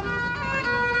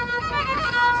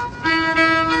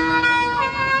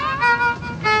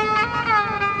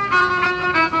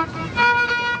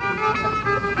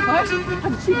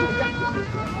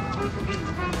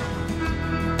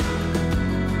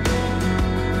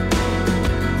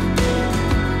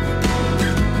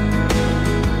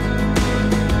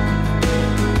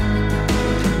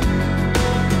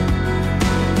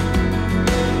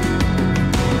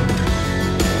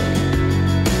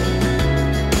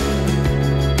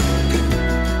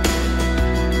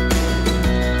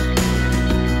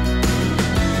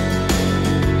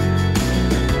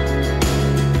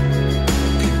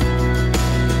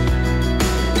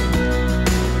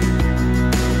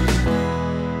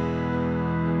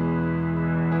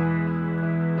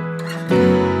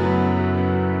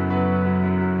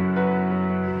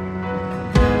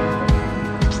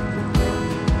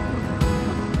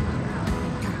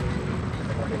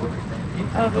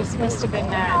 Oh, this must have been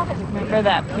that. Remember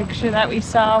that picture that we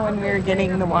saw when we were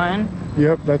getting the one?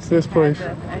 Yep, that's this place.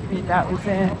 I think that was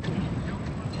it.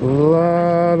 A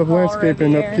lot of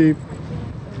landscaping upkeep.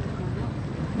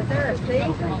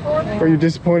 Are you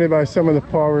disappointed by some of the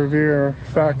Paul Revere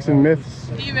facts and myths?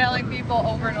 Emailing people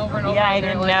over and over and over. Yeah, I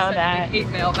didn't know that. Hate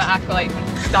mail back, like,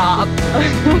 stop.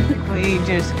 We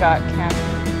just got captured.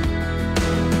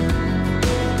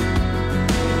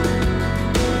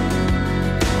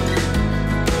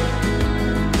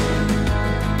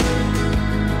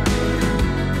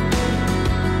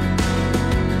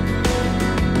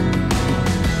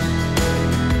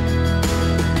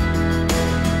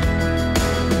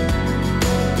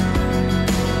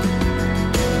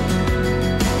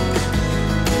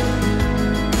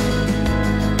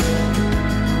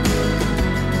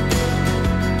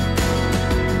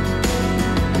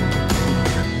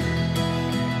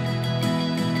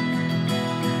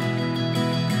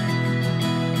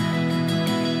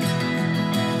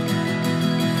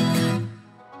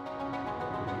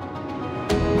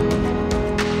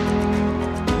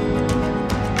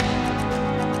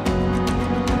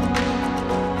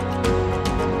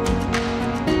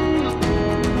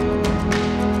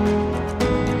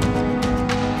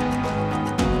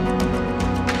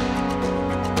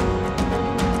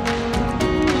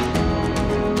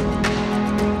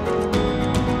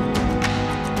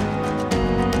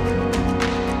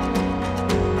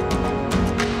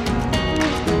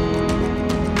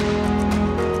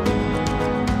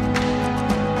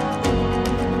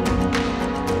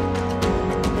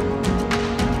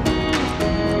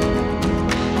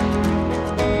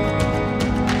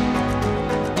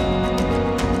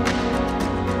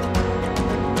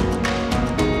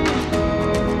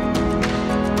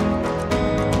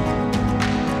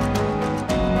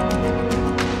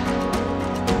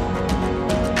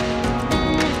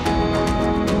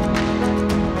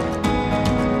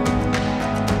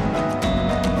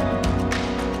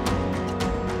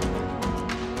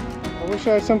 Wish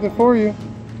I had something for you.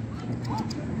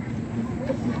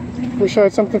 Wish I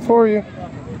had something for you.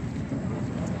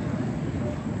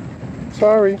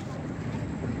 Sorry.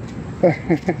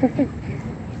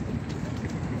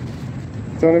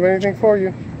 Don't have anything for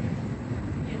you.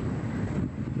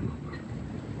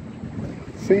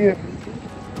 See ya.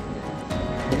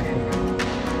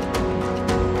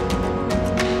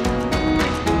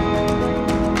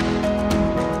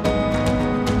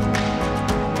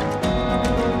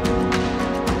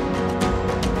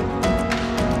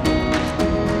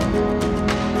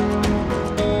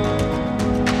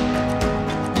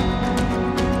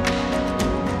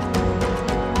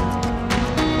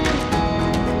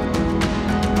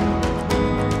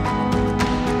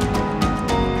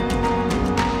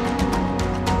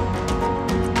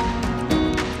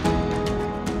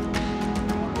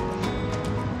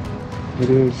 It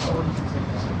is. I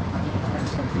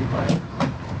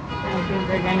think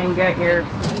they're gonna get your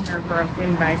finger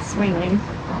broken by swinging.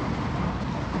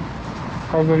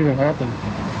 How does that even happen?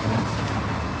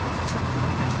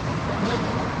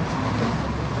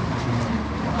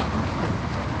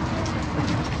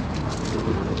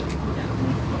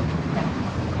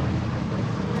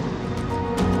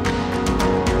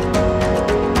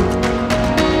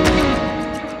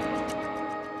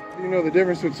 Do you know the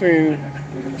difference between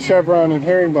chevron and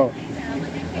herringbone?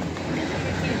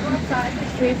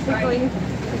 Basically,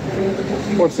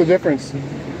 What's the difference?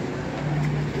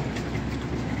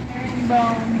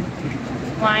 herringbone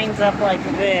lines up like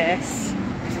this,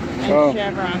 and Oh.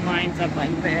 chevron lines up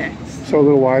like this. So a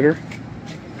little wider?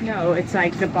 No, it's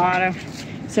like the bottom.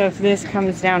 So if this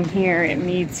comes down here, it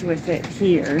meets with it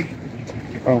here.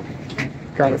 Oh,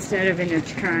 got it. Instead of in a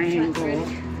triangle,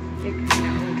 it kind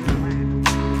of overlaps.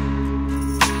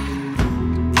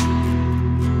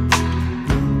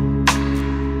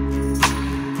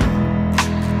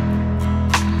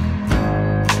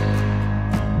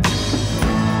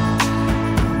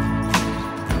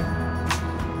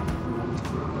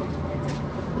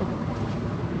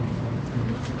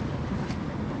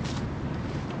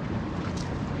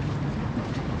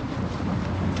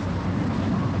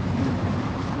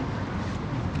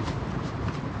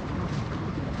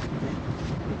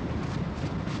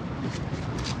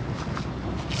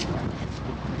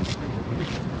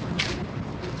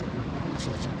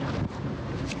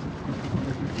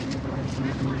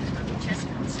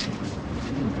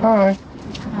 Hi.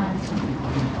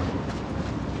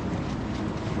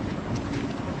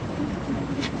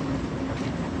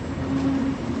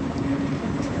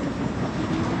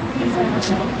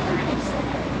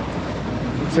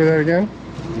 Say that again?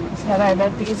 Said I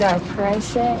bet these are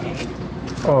pricey.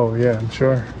 Oh yeah, I'm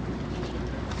sure.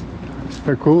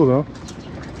 They're cool though.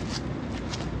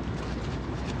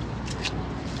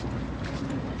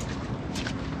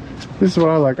 This is what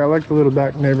I like. I like the little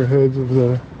back neighborhoods of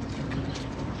the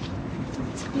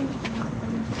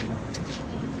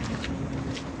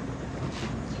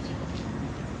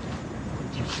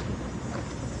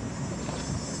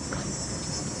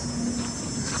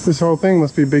This whole thing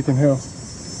must be Beacon Hill.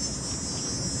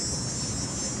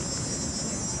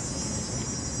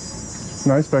 It's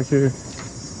nice back here.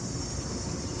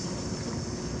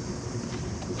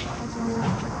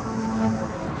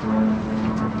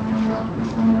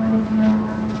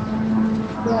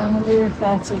 I wonder if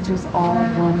that's like just all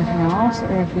one house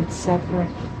or if it's separate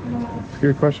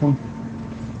Good question.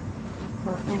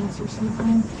 apartments or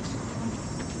something.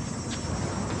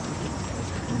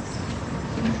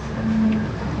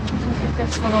 Look at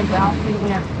this little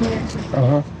balcony up here.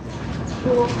 Uh-huh.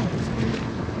 Cool.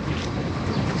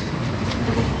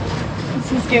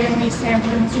 This is giving me San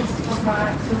Francisco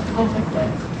vibes with a little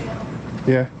bit,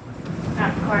 Yeah.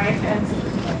 not quite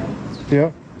as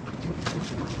Yep.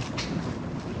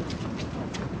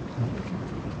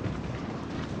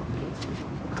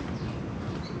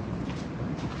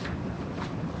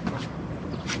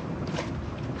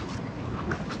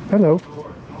 Hello.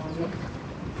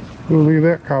 Ooh, look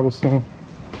at that cobblestone.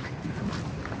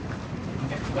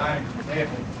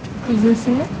 Is this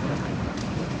it?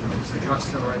 It's the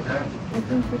drugstore right there. I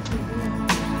think this is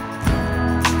it.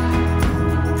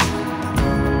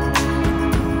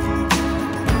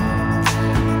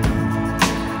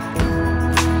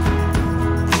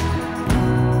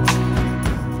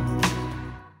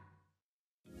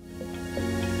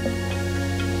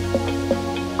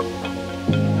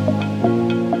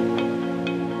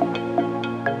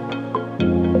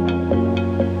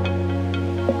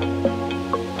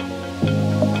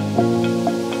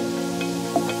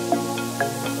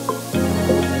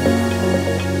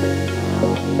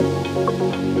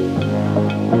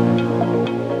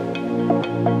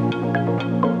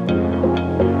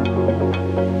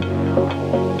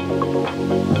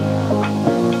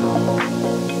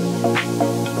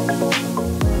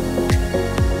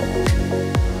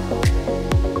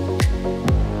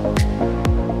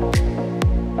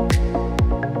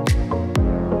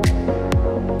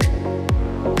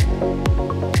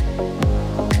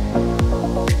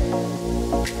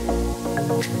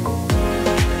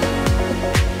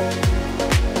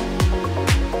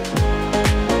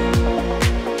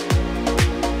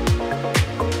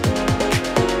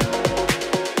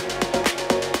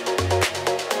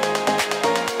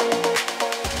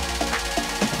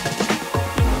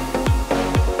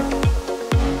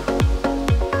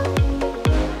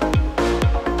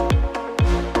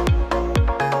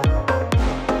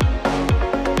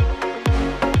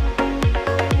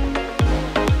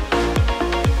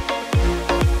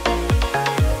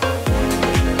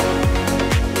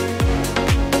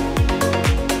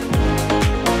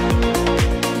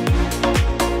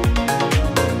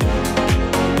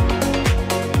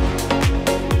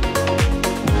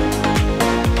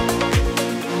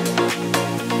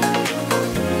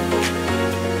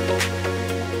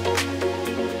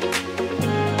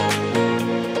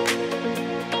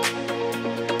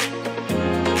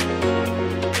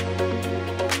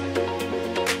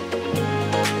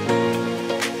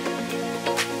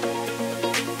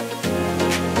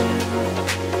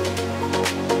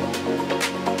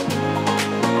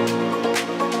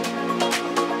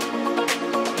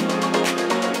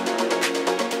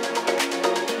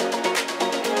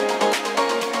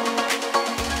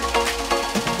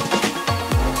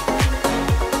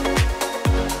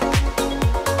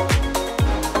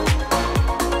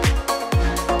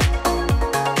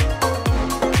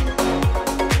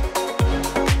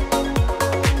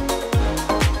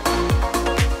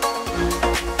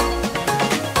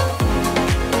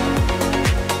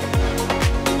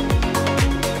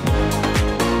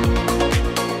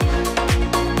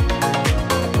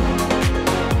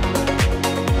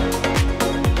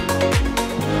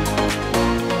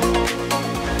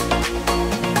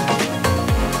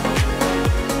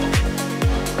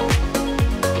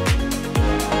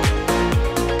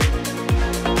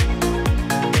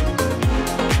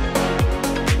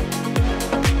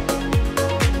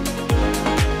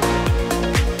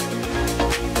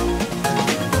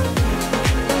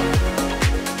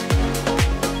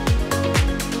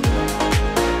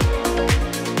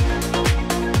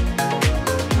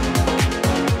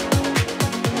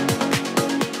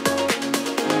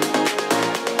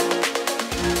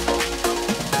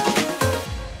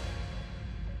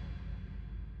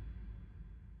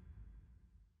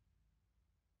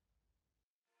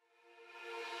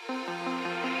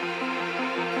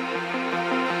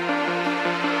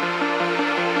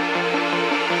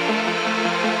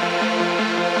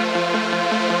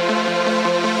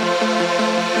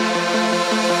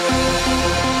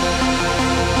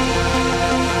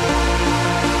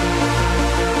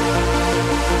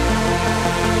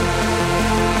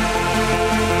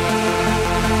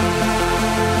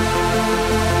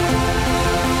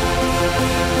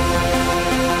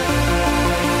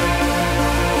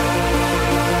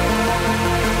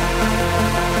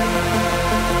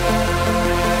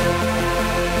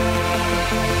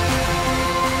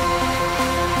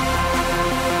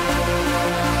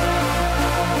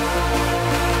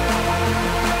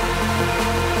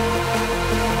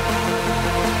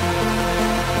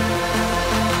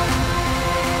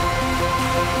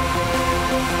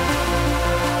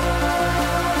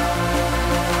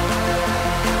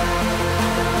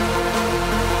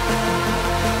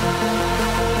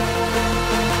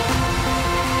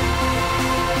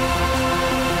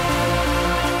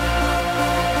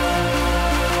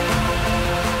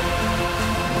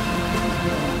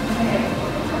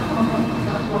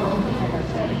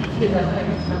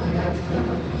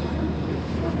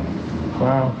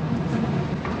 Wow.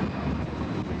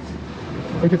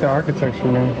 Look at the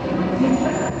architecture, man.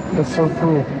 That's so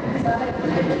cool.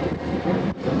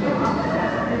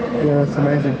 Yeah, that's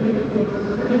amazing.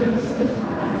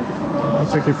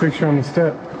 I'll take a picture on the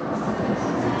step.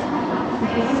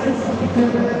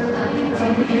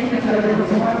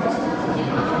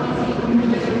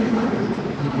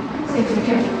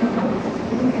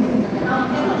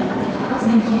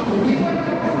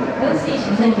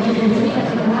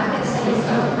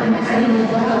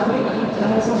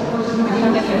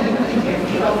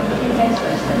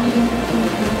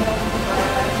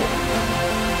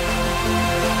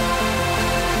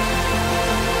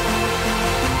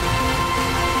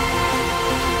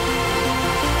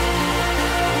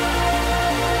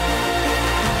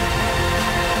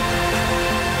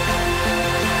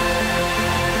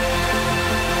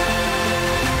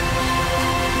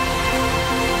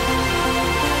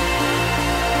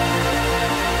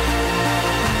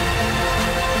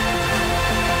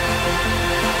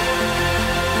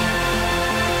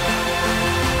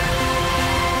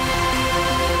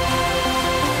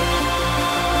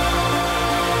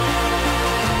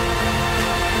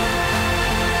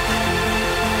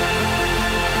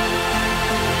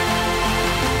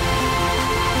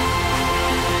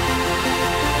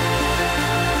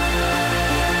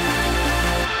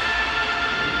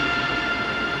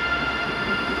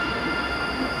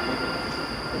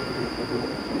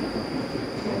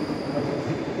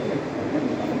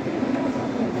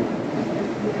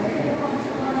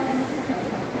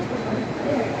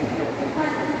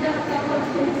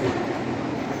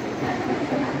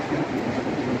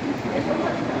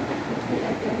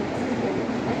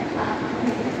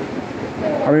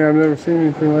 I mean, I've never seen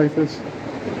anything like this.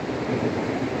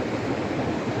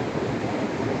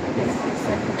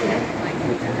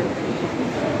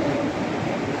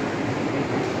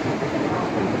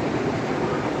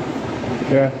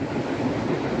 Yeah.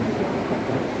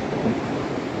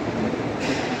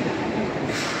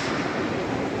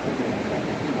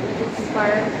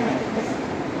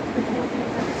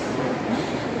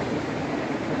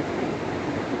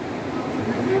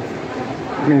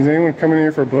 I mean, is anyone coming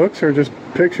here for books or just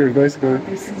pictures, basically?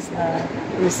 This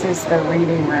is the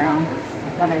reading room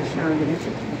that I showed you.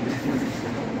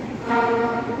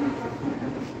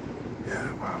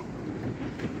 Yeah, wow.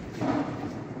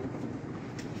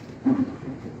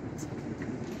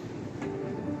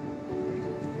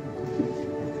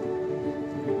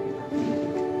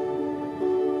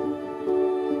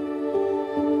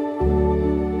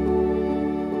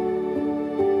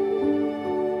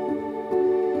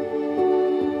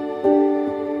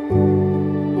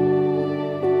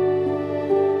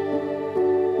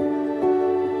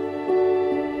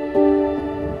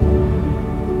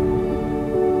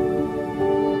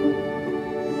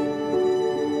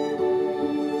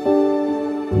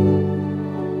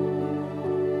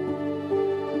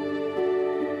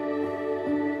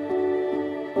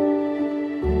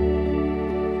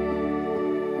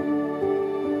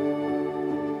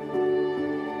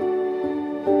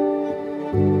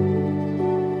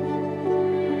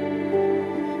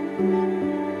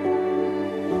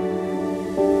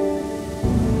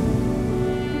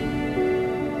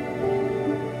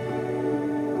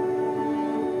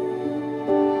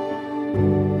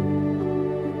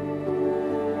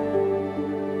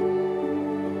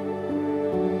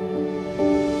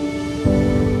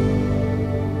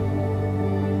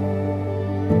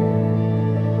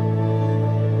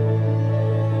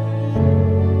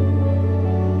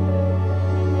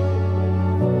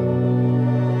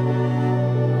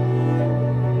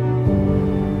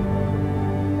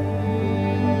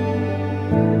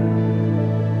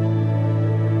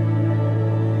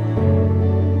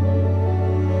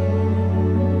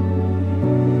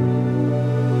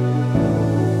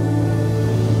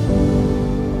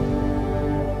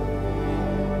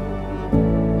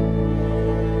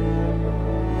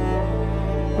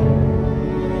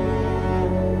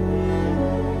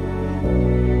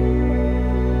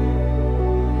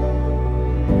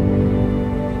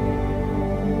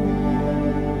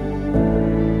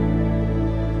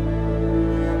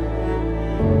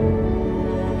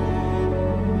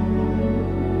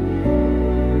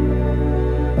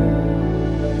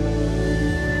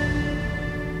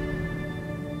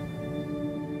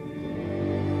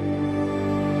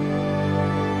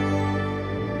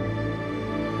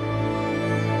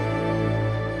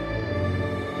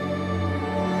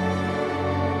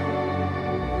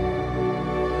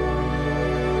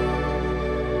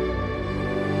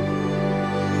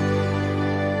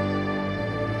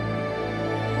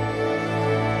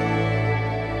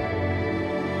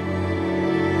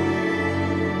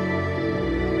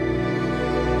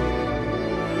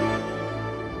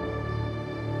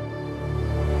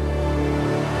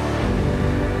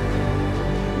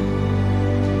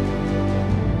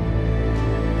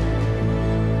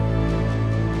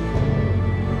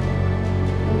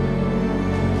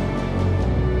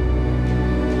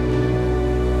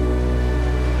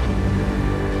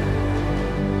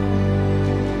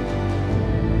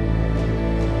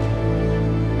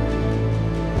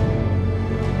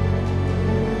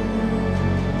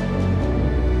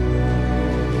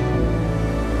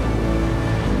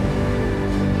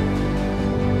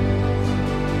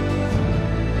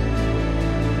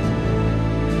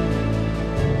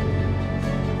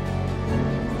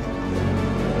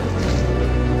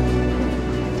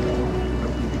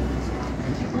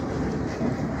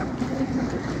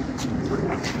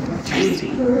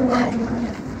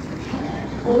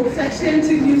 Section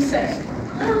to new section.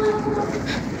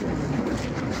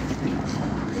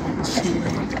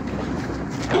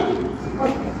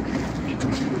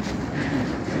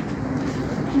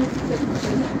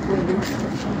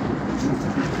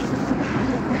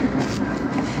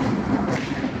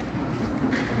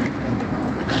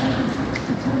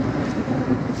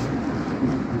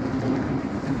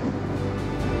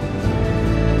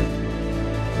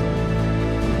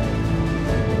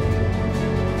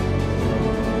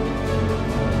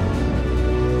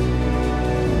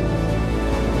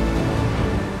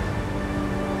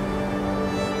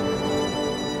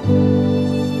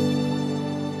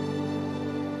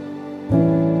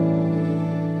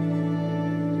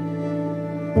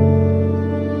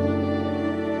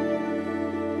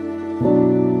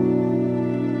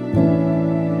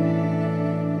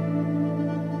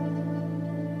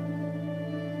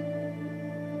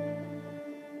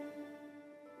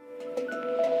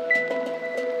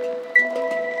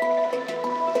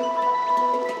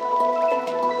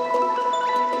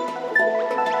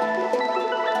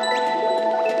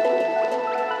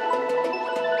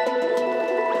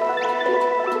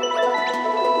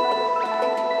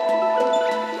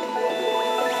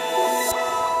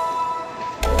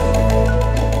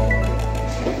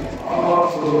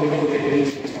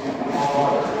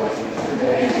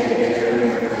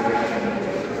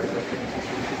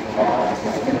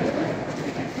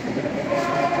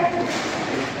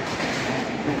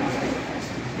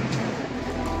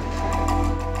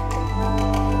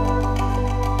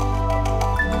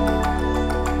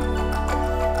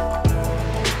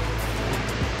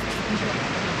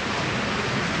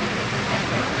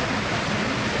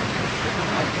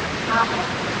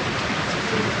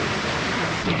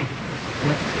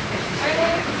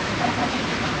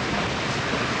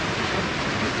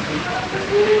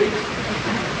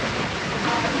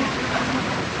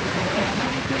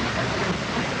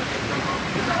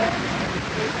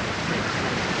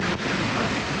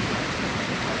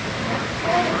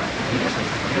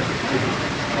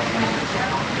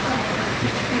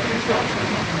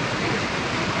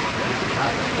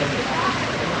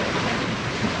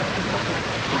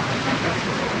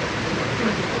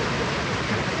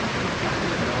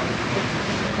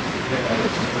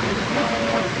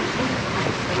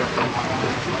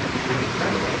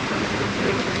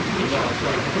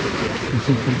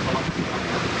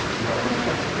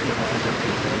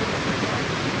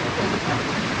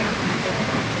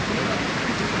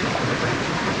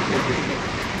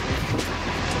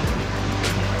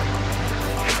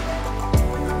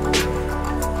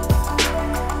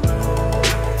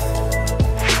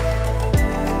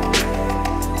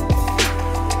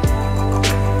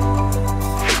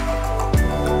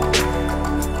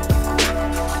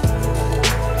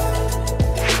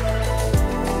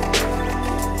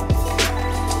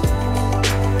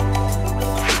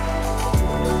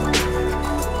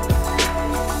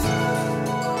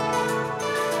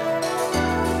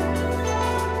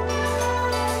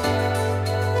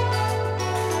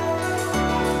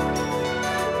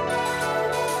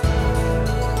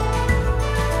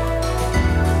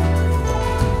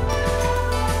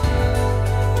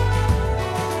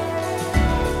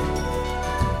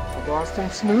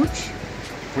 Smooch?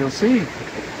 We'll see.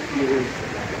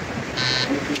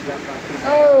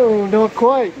 Oh, not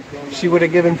quite. She would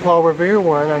have given Paul Revere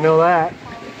one. I know that.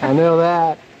 I know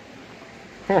that.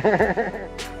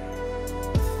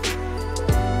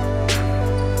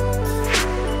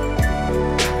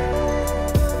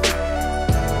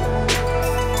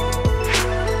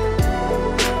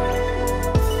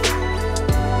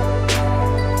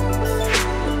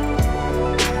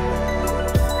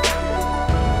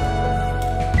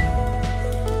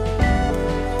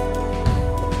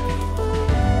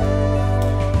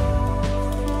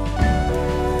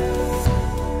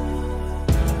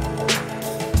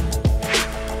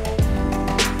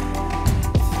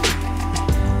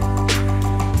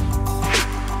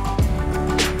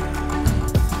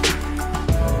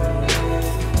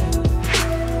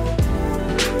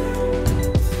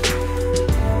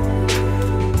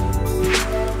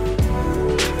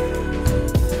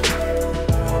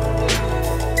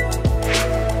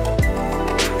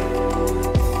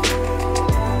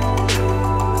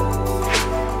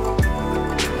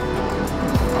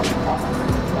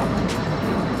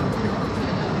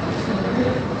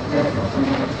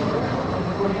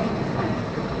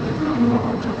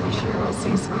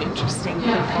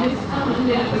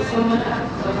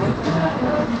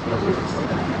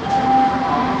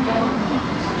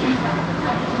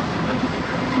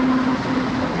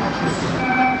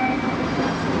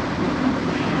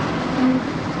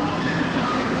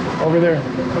 Over there.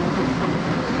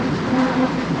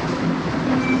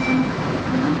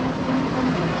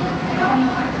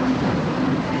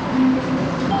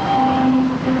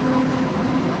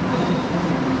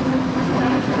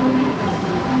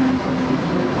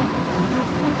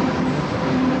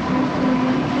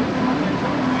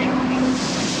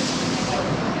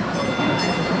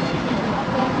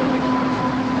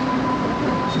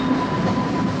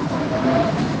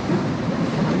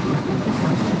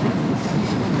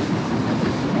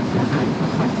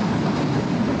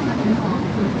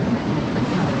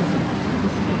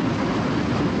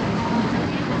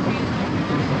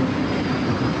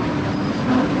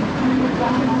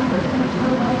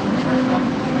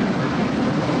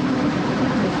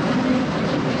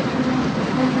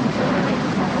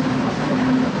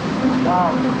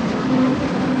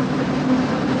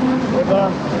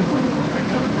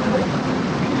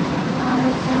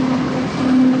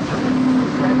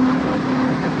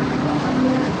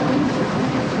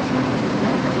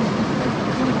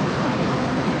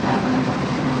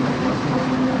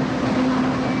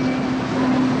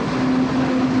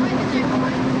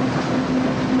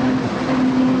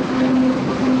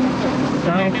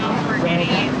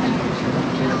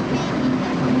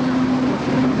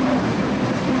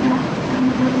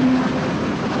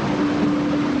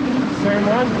 Same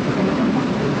one?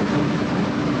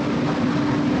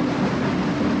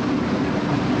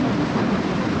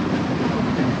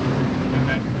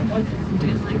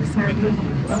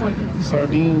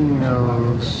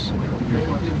 Sardinos.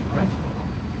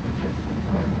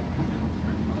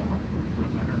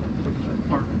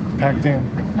 Packed in.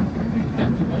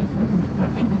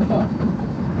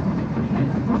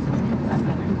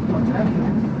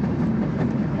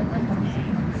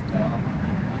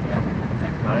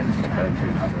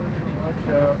 Watch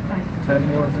out. 10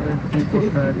 more people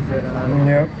trying to get out.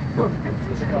 Yep.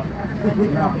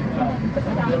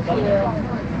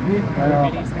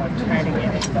 Everybody's gonna try to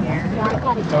get in here.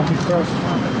 Don't be crushed.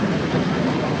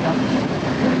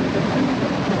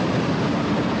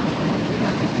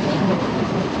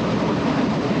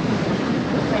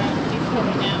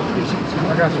 I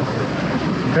got you.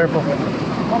 Careful.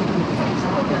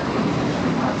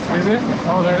 Is it?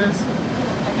 Oh, there it is.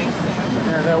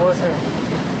 Yeah, that was him.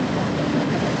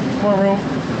 More room.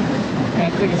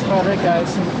 Can't take a spot right,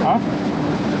 guys. Huh?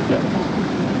 Yeah.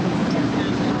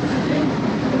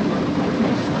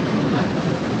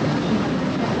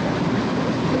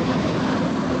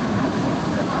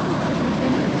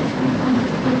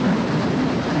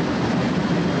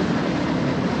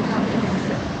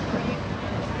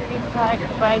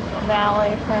 Bike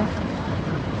Valley.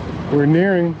 We're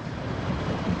nearing.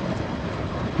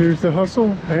 Here's the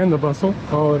hustle and the bustle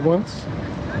all at once.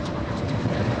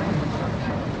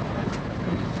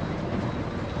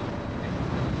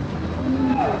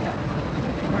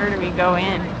 Where do we go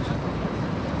in?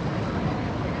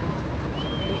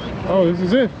 Oh, this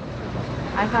is it.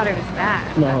 I thought it was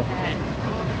that. No.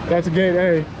 That's gate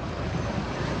A.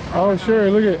 Oh,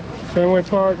 sure. Look at Fenway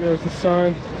Park. There's the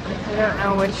sign. I don't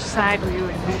know which side we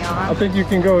would be on. I think you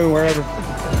can go in wherever.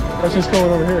 Let's just go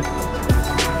in over here.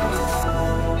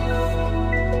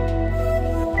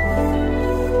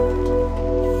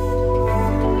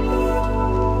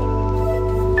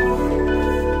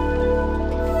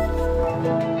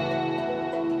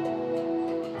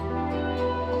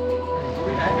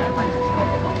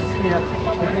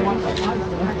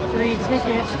 Free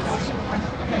tickets.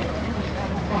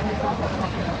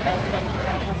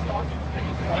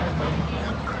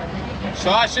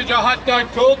 Sausage or hot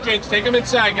dog, cold drinks, take them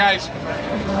inside, guys.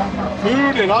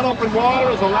 Food and unopened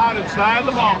water is allowed inside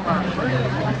the ballpark.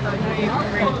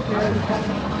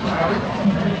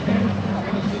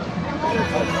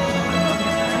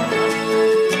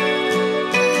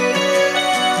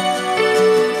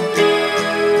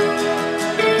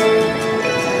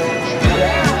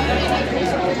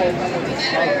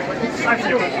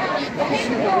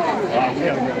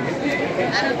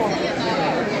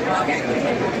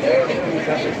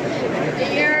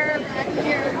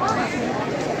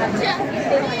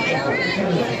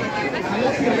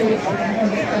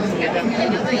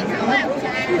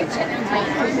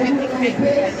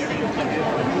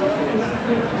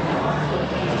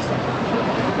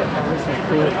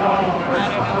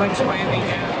 Which way we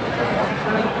go?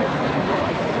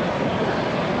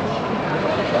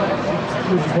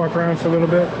 We'll just walk around for a little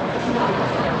bit.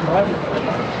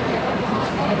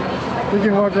 We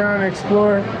can walk around and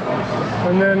explore,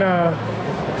 and then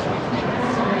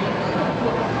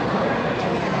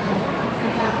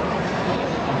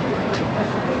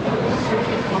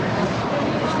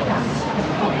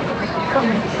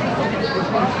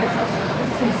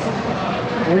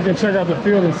we can check out the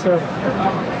field and stuff.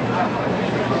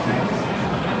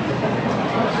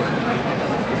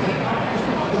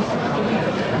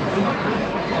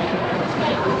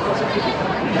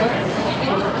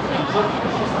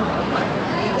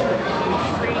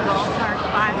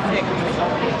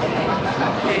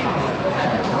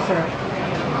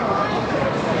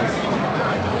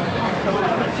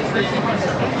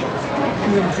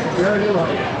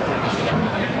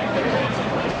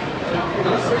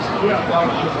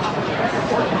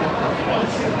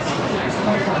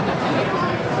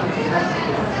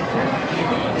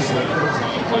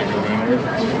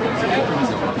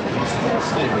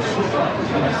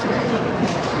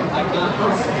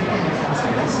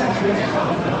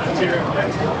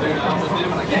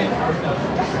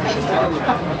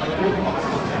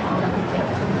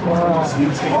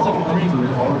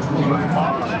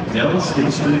 Nelly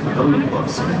Station Pavilion Club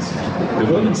Seats.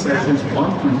 Pavilion sections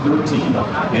 1 through 13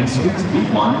 and suites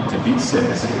B1 to B6.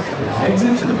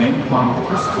 Exit to the main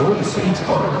concourse or the suites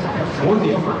bar or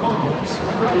the upper concourse.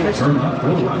 Turn left or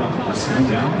right to proceed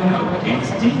down and out gates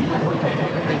D or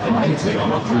A. And exit on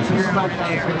the cruisers.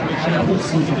 Travel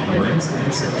seating in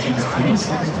grandstand sections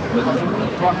 26 to 33.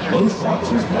 Load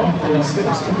boxes 146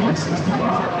 to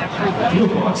 165.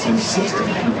 Field boxes 60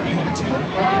 through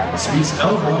 82. Suites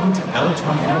L1 to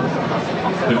L24.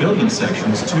 Pavilion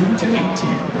sections 2 to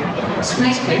 18.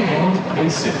 Suites K1 to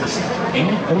K6.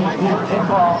 And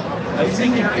L4. Exit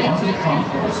onto the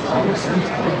concourse or the suites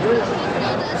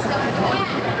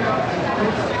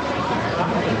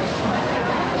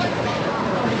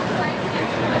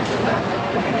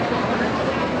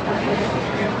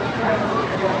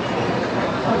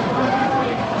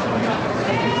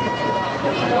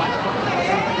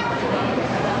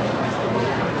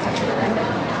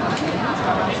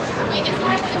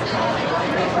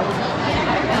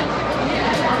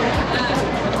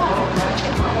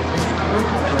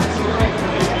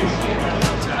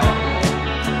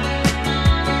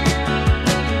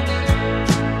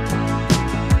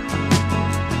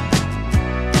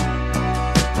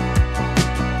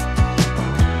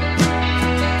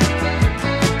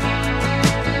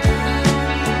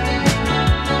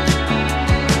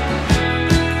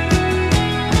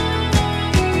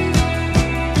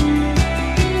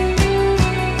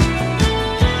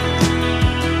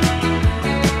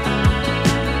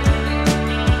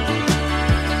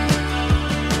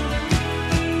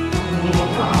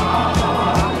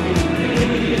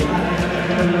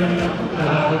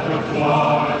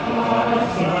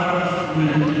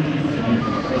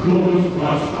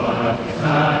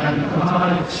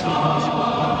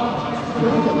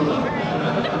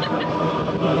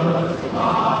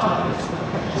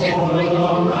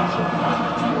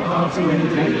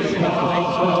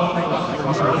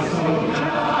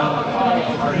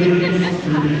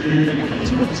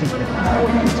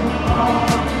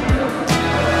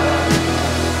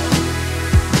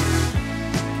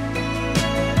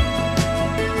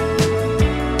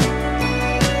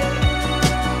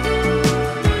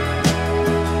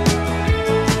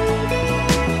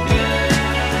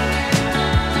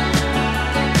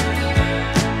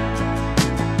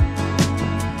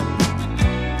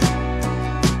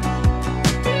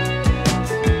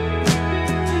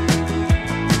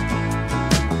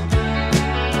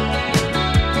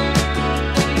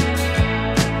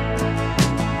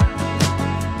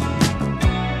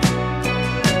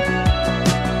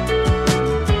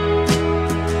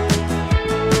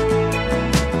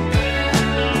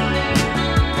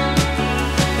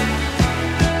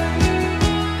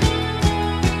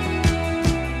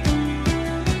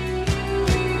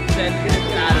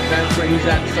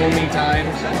So many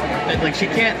times that like she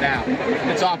can't now.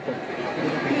 It's awkward.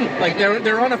 Like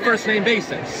they're on a first name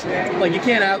basis. Like you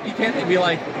can't be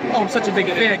like, oh, I'm such a big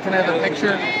fan. Can I have a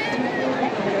picture? I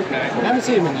haven't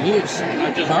seen him in years. I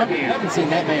haven't seen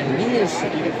that man in years.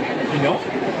 You know?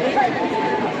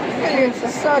 Hey, it's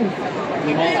his son.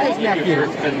 His nephew.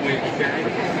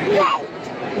 Wow.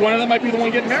 One of them might be the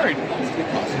one getting married.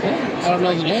 I don't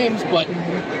know the names, but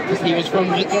he was from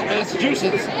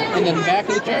Massachusetts, and then back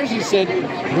in the jersey said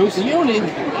Bruce Union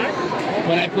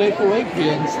when I played for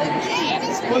Wakefield.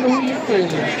 I wonder who you're playing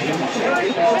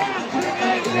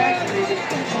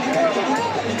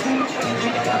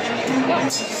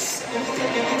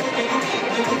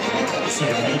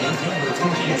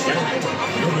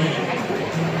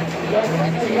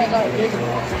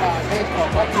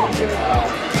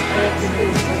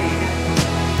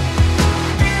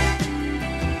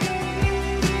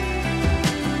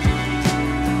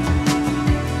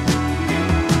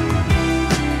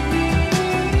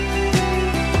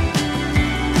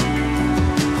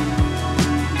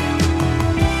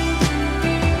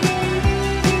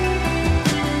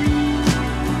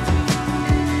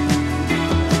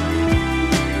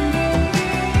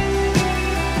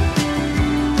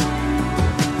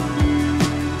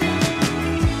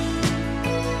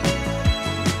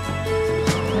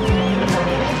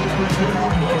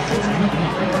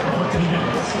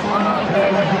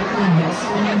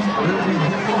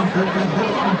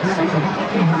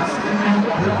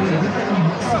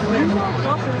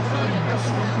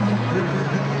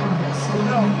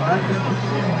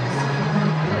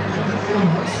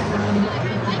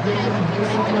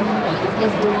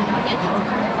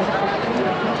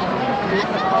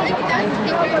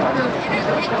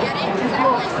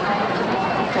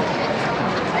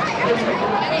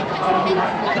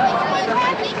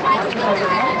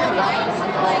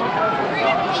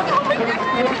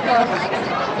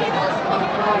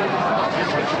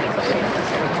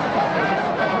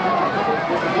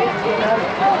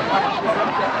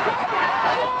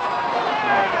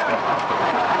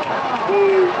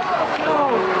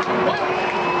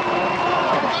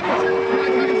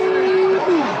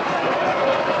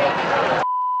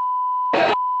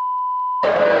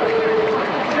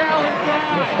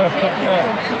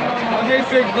Okay,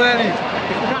 Big Glenny.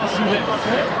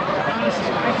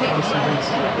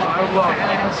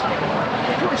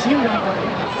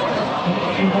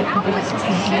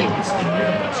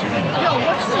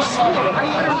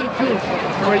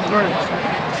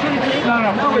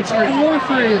 No, it's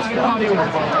 4-3. It's 5.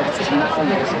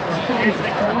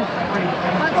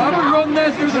 I'm gonna run that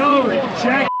through the door.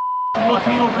 Jack.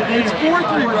 Looking over there. It's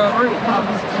 4-3, Robert.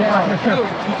 No,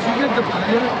 you get the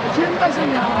Jim doesn't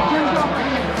know. Jim's over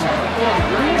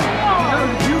here. No,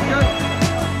 you got.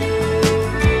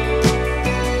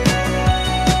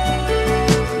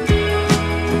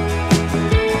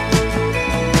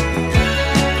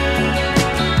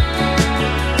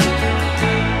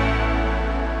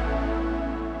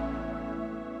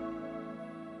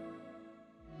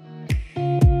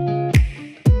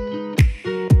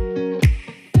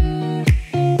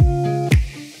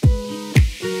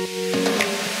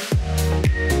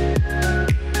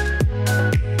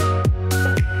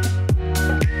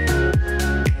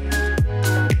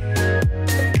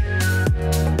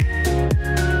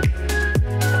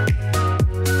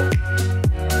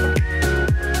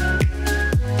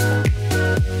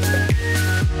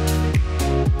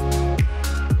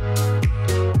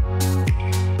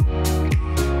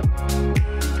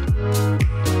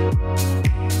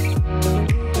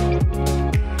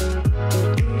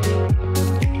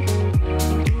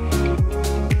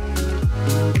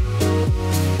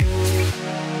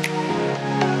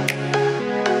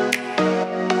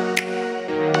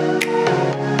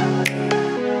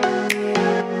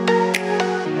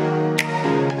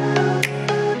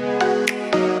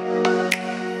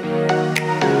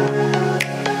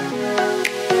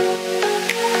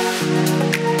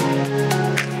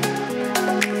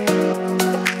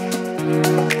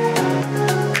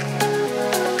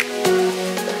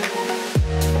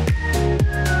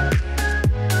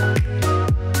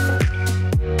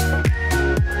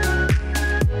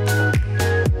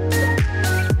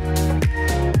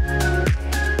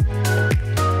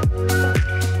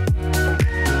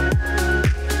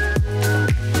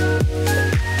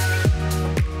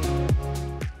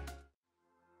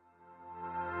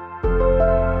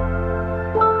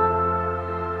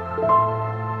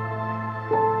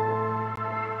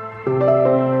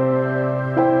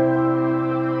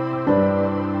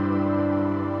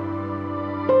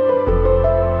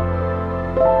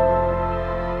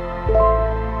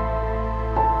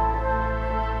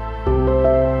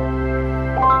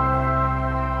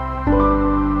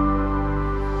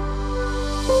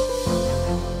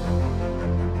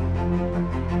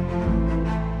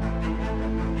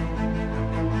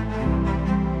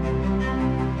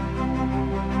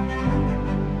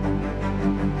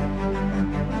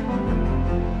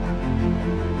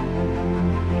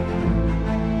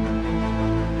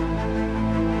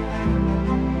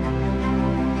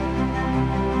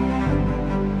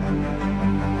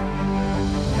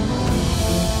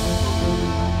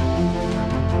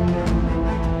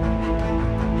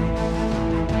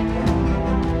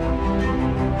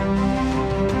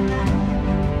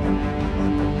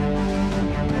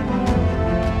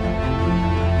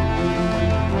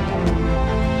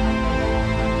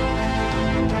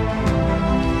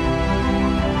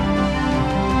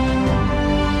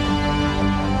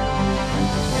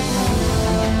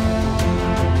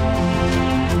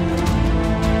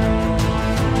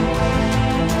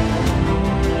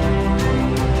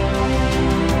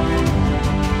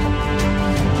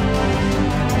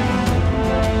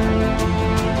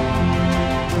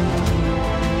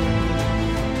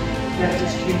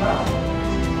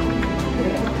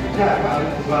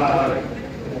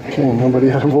 Okay, nobody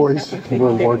had a voice in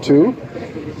World War II.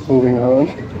 Moving on.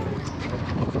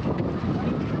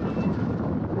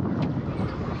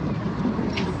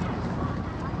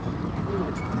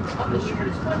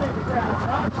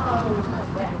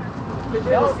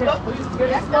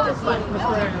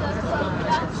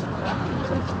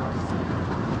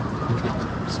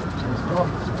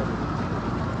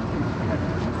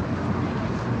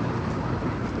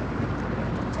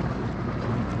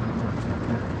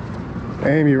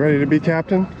 Aim, you ready to be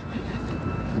captain?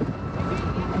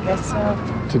 I guess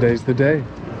so. Today's the day.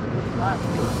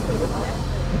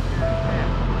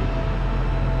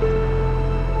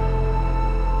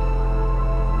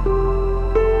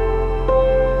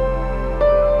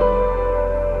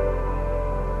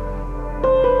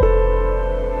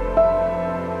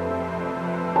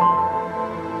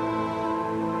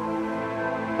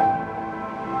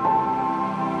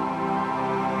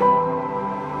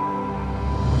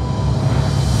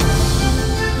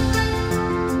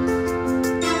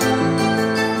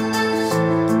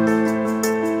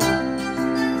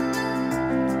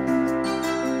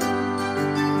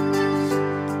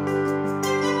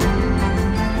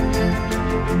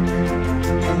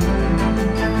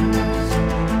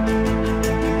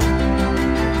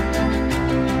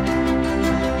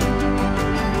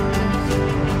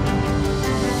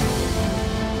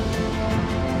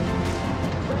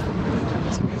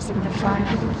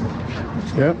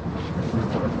 Yep.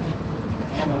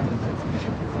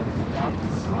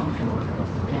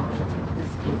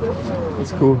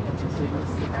 That's cool.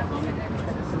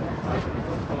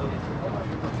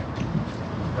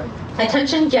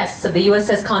 Attention guests of the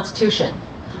U.S.S. Constitution.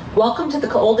 Welcome to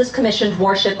the oldest commissioned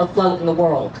warship afloat in the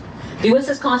world. The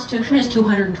U.S.S. Constitution is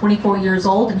 224 years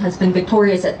old and has been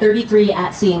victorious at 33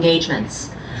 at-sea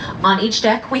engagements. On each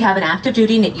deck, we have an active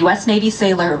duty U.S. Navy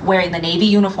sailor wearing the Navy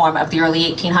uniform of the early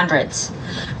 1800s.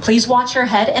 Please watch your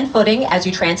head and footing as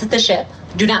you transit the ship.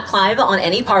 Do not climb on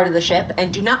any part of the ship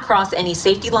and do not cross any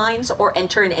safety lines or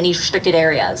enter in any restricted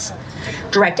areas.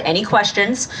 Direct any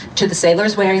questions to the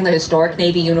sailors wearing the historic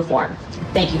Navy uniform.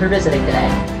 Thank you for visiting today.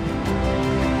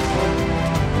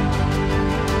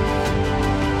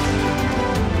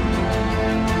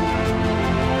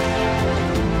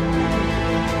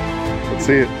 Let's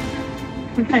see it.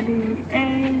 Ready,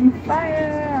 aim,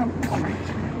 fire!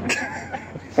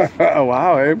 Oh,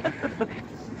 wow, Abe.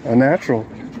 A natural.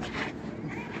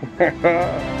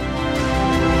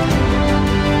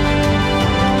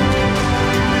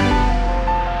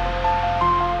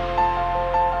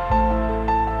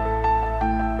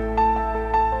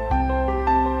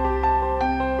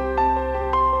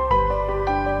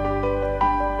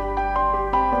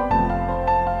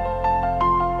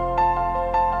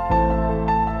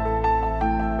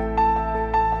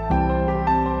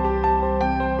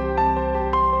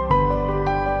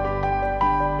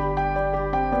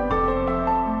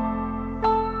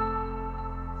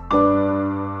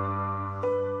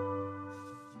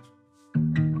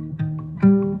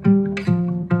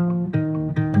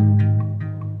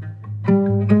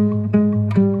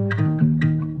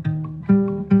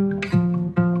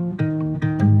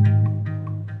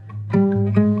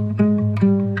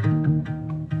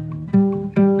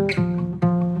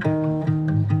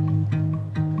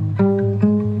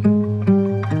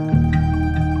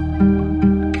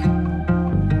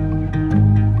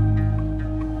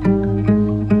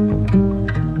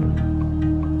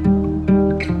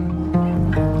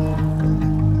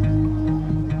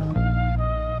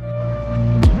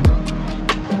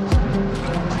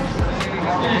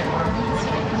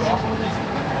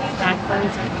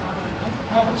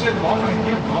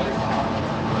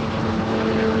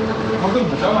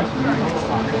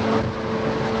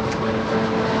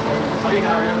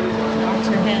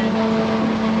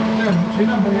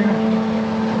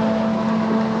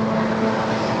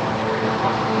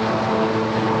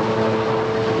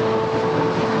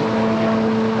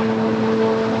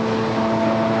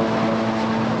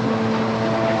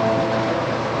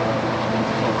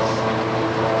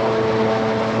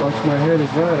 My head is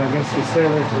red. I guess the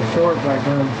sailors were short back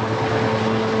then.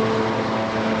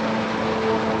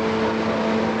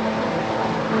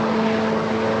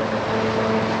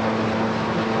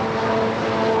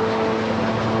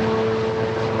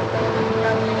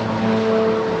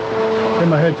 Hit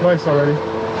my head twice already.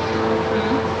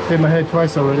 Hit my head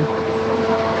twice already.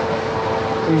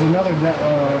 There's another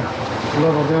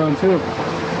level down too.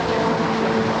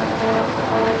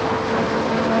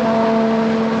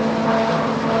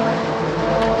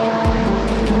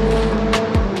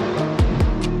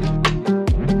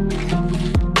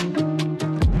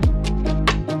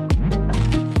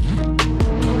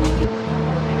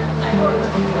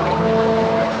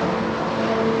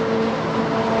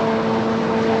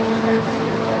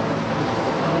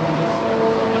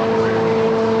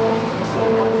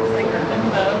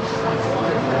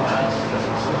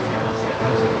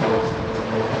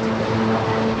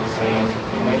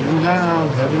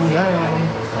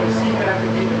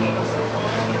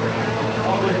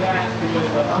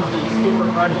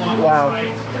 Wow.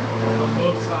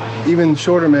 Even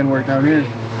shorter men work down here.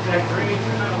 That green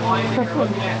kind of line that you're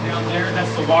looking at down there,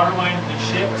 that's the water line of the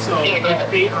ship. So the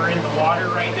feet are in the water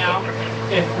right now.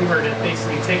 If we were to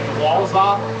basically take the walls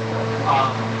off,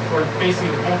 or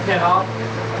basically the bulkhead off,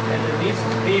 and then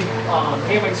these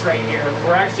hammocks right here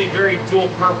were actually very dual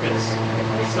purpose.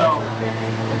 So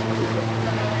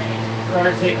we're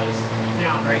going to take us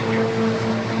down right here.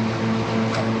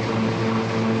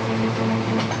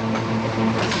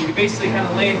 So you basically kind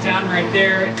of lay it down right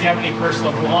there. If you have any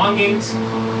personal belongings,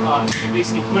 you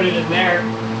basically put it in there.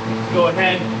 Go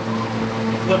ahead,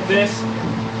 flip this,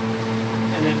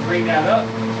 and then bring that up.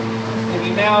 And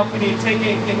then now, if you need to take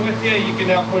anything with you, you can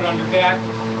now put it on your back.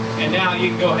 And now you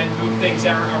can go ahead and move things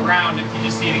around if you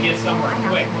just need to get somewhere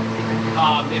quick.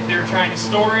 If they're trying to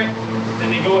store it, then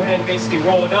they go ahead and basically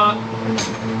roll it up.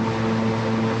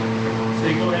 So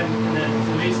you go ahead and then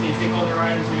so basically take all their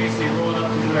items and basically roll it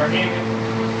up into their hammock.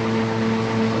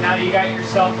 Now you got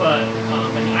yourself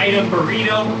an item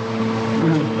burrito,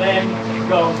 which will then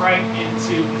go right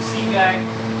into the sea bag,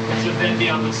 which will then be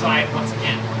on the side once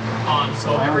again.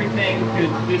 So everything,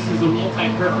 this is a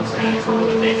multi-purpose kind of tool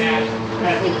that they had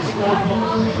at the disposal.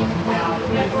 Now,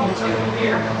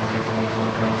 here.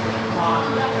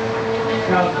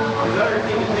 Now, the other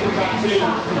thing to think about too,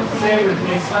 say with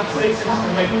me, let's say since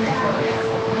we're making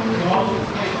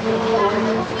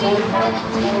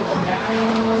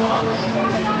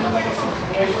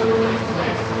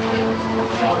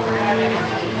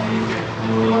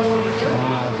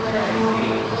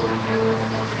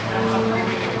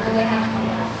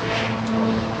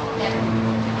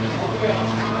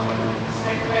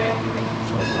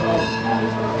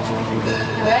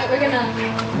Alright, we're gonna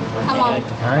come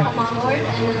on board and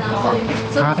then I'll show you.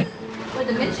 So with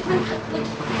the midshipman,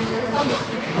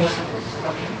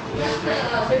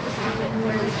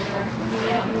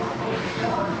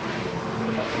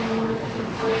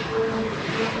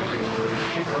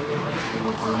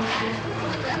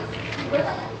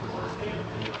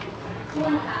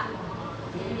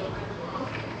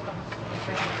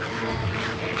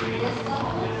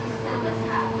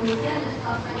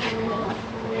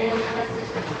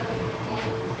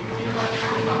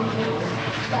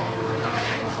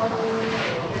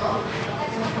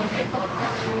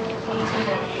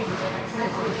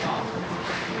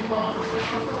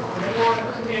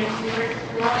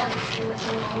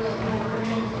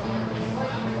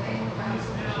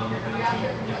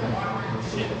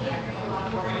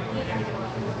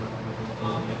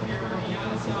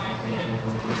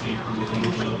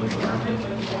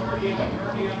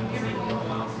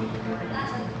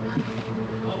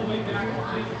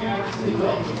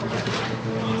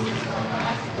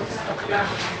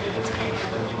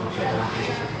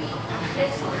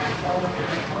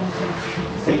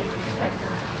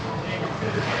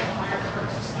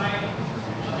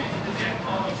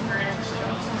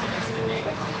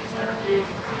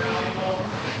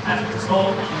 as a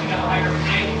result, you got a higher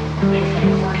pay. They can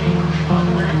be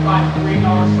 $35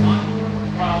 a month.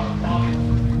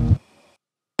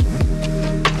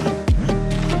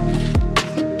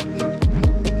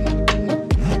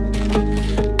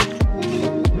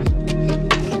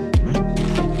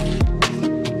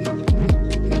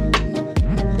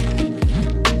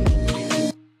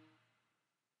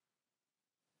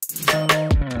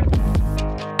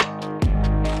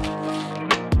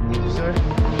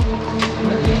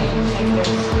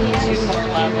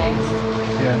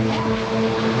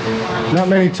 Not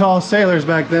many tall sailors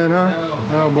back then, huh?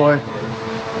 No. Oh boy.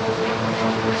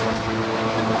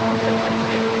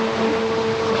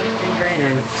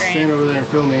 Here, stand over there and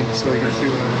film me so you can see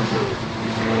what I do.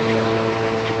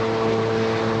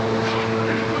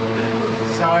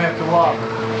 This is how I have to walk.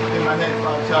 In my head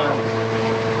 5 times.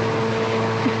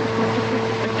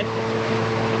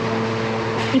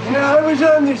 Yeah, I was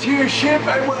on this here ship.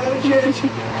 I was, yes.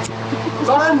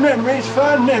 Fond memories,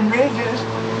 fond memories, yes.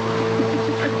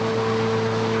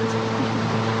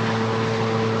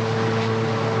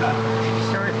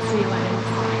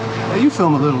 You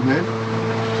film a little bit.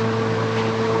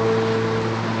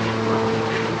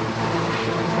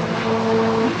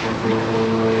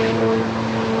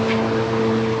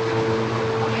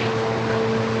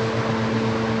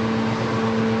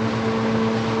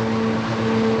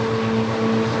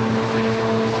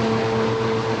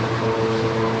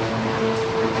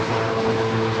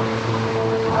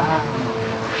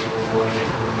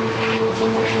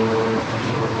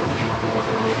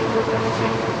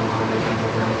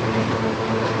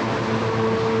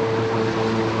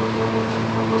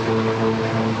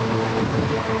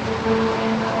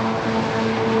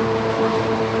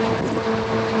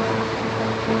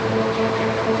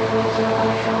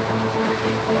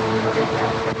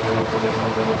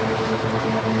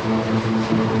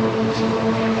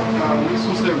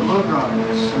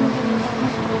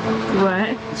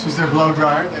 This was their blow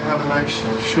dryer. They have a nice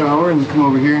shower and come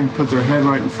over here and put their head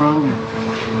right in front of them.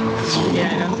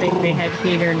 Yeah, I don't think they had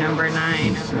heater number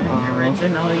 9 of the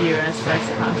original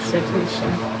U.S.S. Constitution.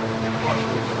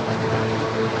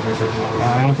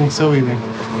 I don't think so either.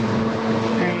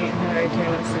 Alright, how do I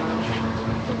turn this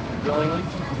Willingly,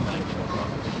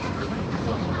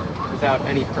 without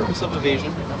any purpose of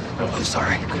evasion. I'm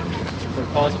sorry. For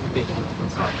cause of evasion.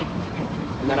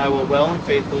 And that I will well and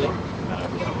faithfully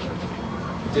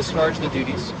discharge the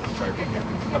duties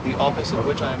of the office of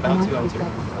which I am about to enter.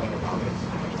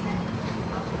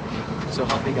 So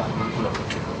help me God.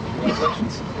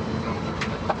 Congratulations.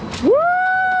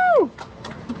 Woo!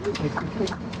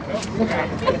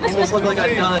 I almost looked like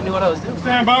I knew what I was doing.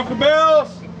 Stand by for bells.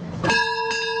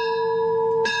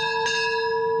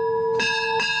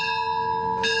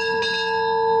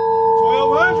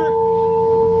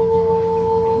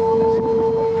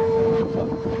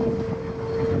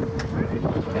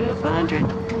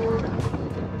 1200.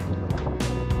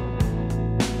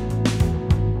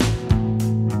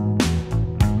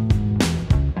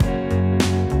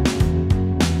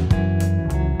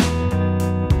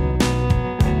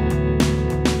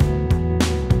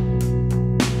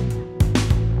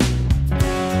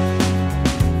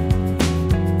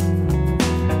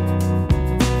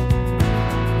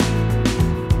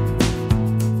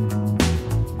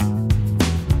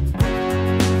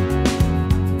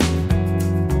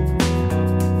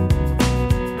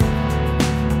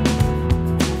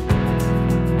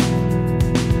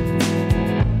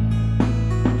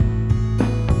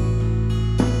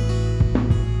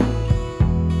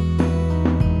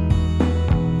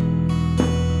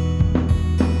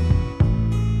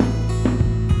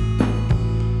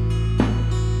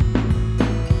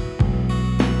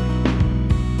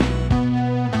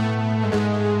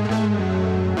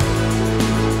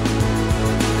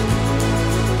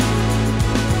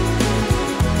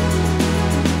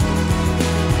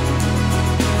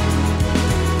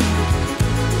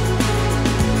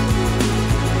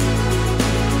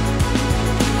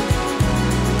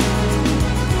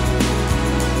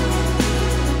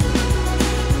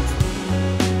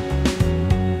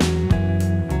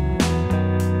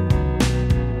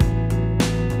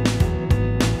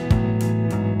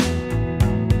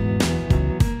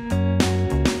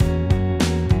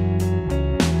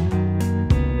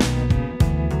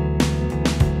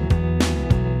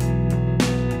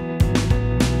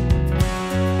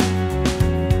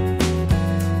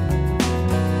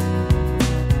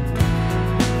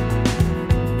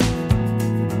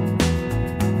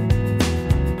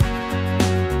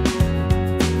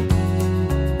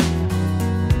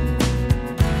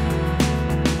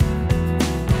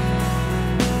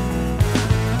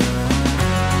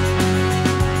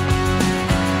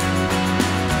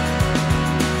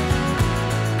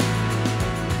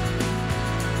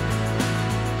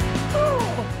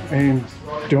 And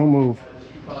don't move.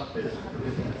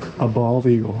 A bald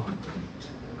eagle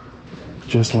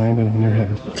just landed on your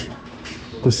head.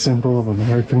 The symbol of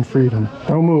American freedom.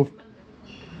 Don't move.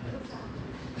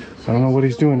 I don't know what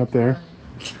he's doing up there.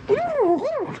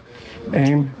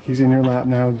 Aim, he's in your lap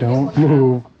now. Don't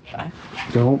move.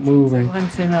 Don't move. It's a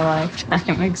once in a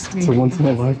lifetime experience. It's a once in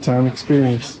a lifetime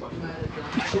experience.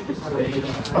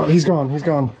 Oh, he's gone. He's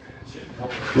gone.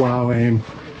 Wow, Aim.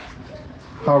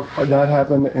 How that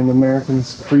happened in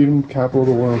America's freedom capital of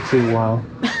the world too. Wow.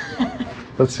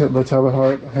 Let's have a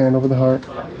heart, hand over the heart.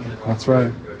 That's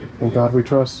right. In God we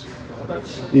trust.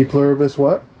 E pluribus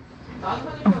what?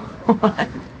 What?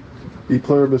 E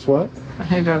pluribus what?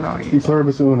 I don't know. E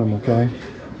pluribus unum, okay?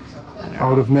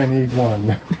 Out of many,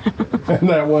 one. And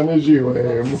that one is you,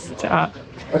 Aim. Stop.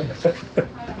 Okay.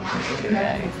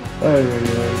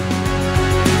 Ay.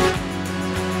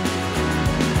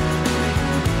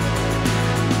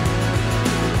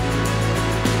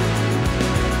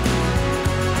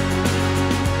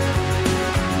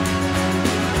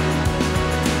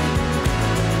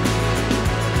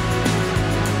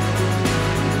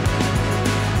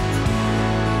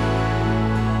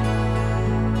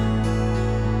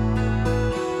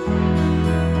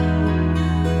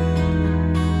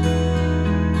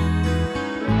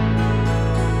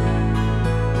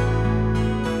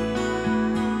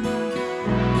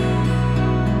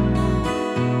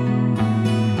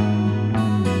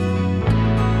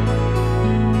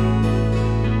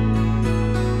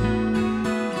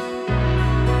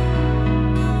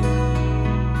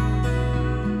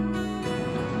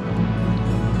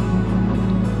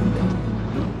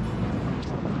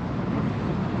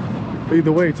 Lead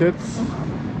the way, Tits.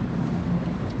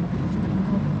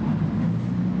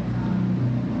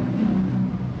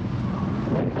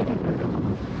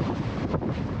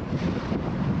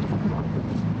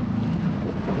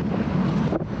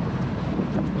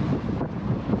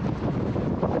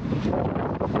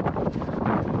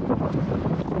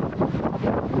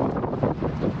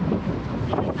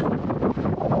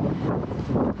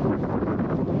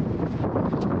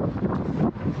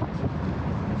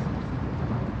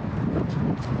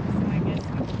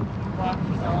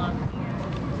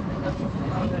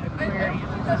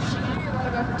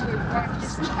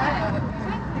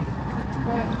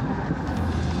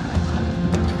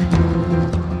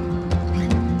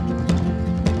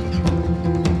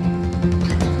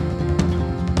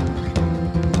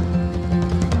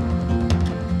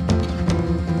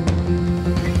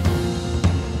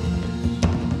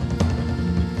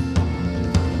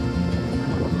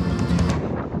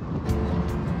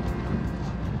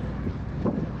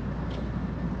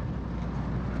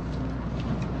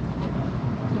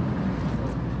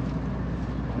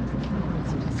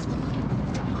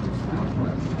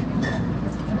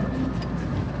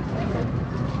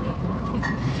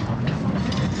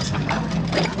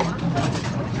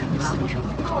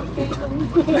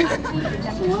 Is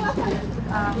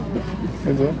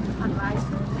it?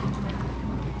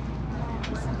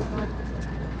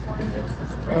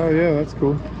 Oh yeah, that's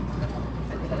cool.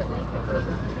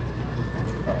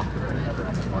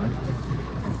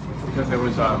 Because there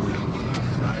was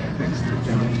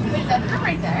Wait, that's her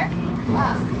right there.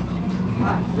 Wow.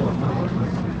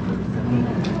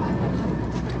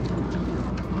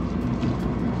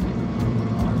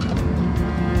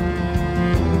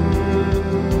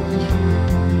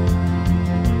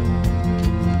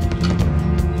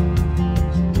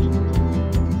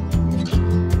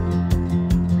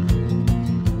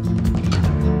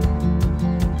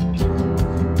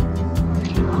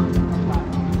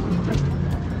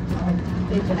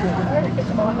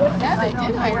 Yeah, they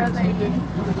did hire us.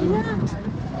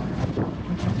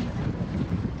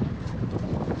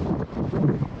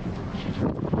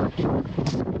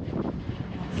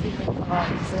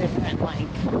 Different like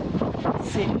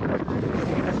city.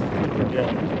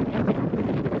 Yeah.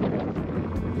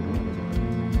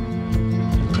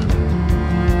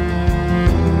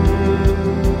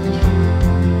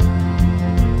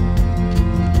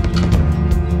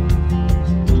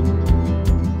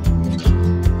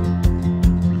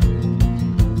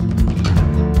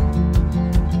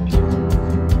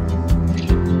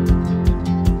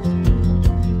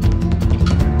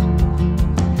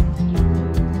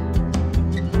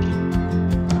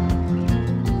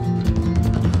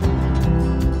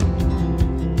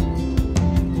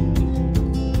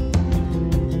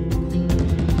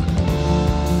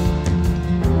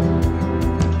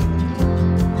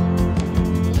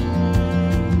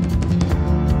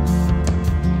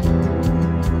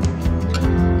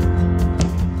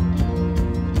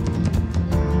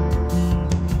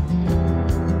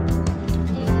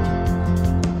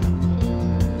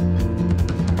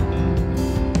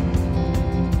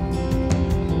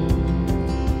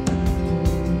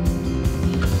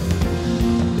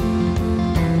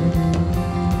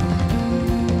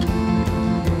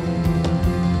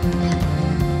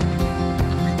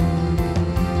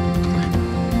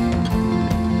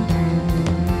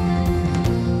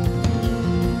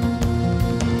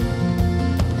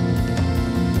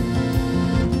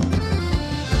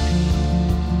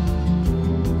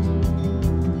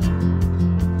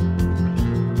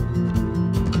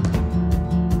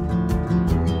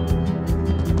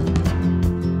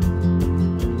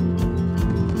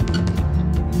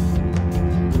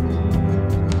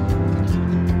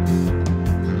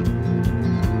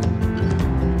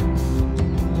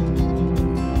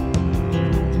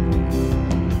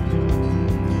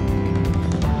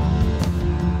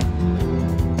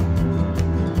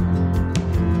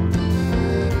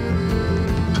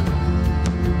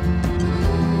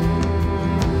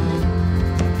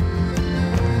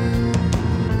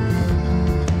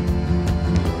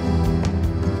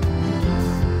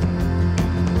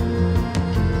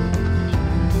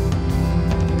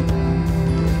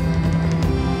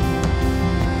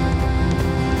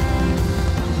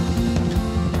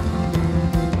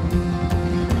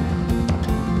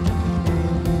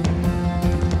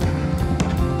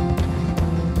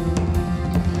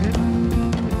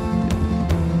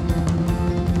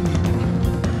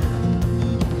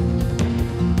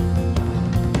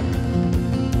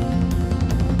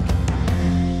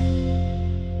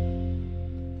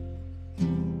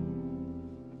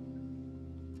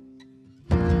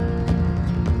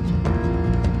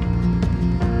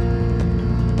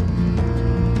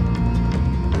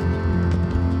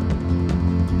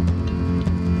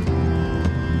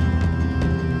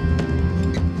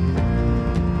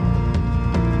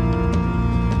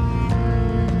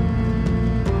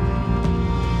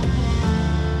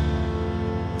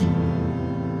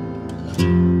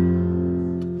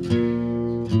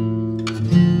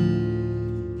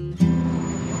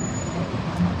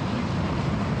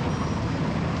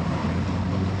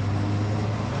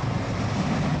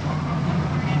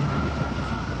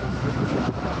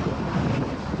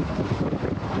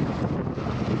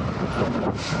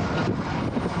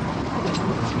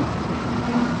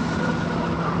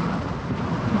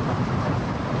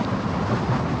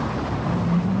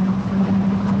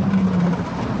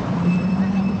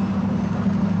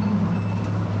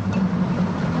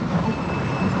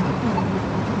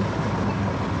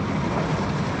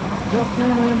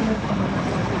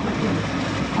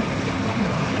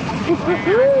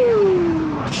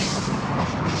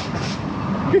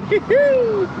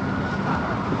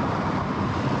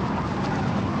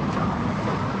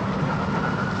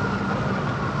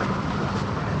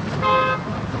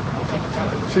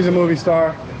 She's a movie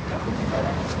star.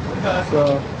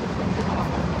 So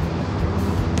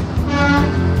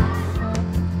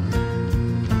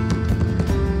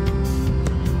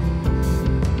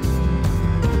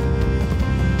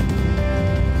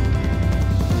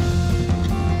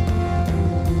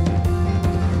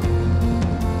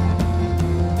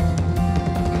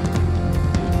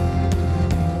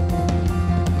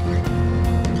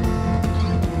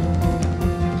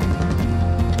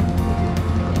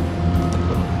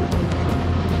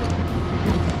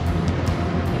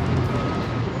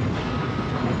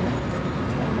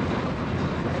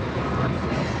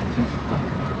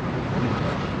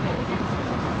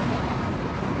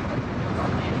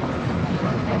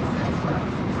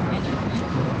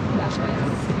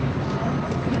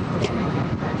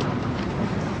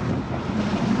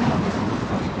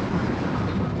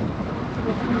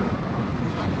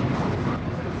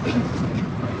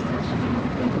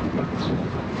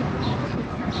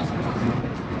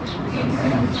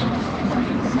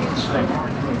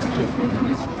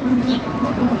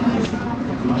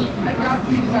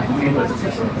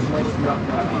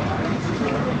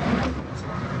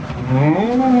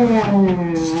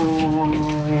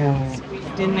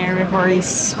Squeezed in there before he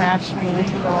smashed me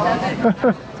into the wall.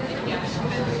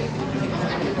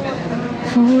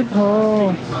 Food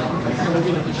hall.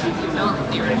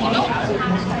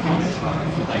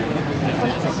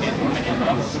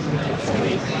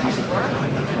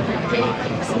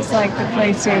 This is like the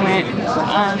place we went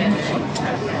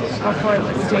before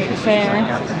the state fair.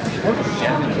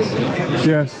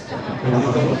 Yes.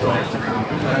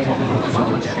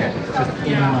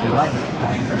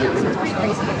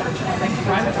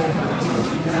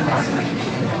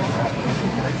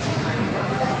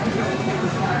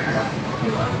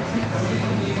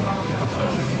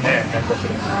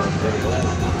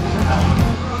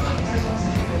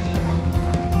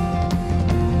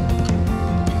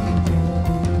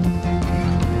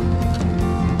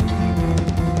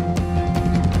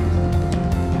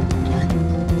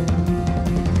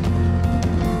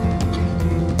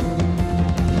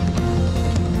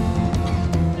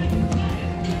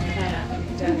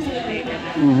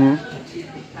 Mm-hmm.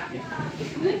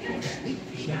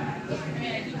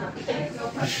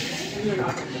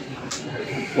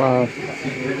 Wow.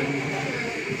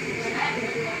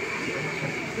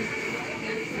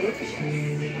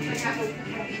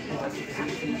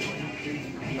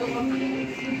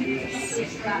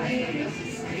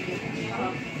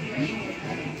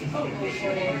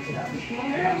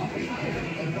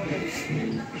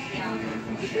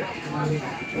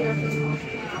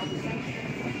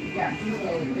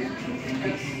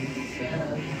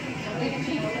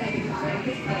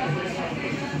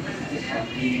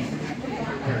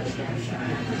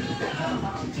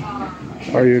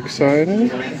 Are you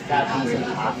excited?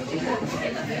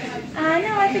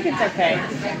 No, I think it's okay.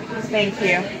 Thank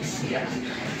you.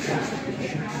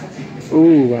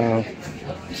 Ooh, wow.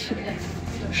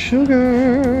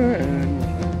 Sugar and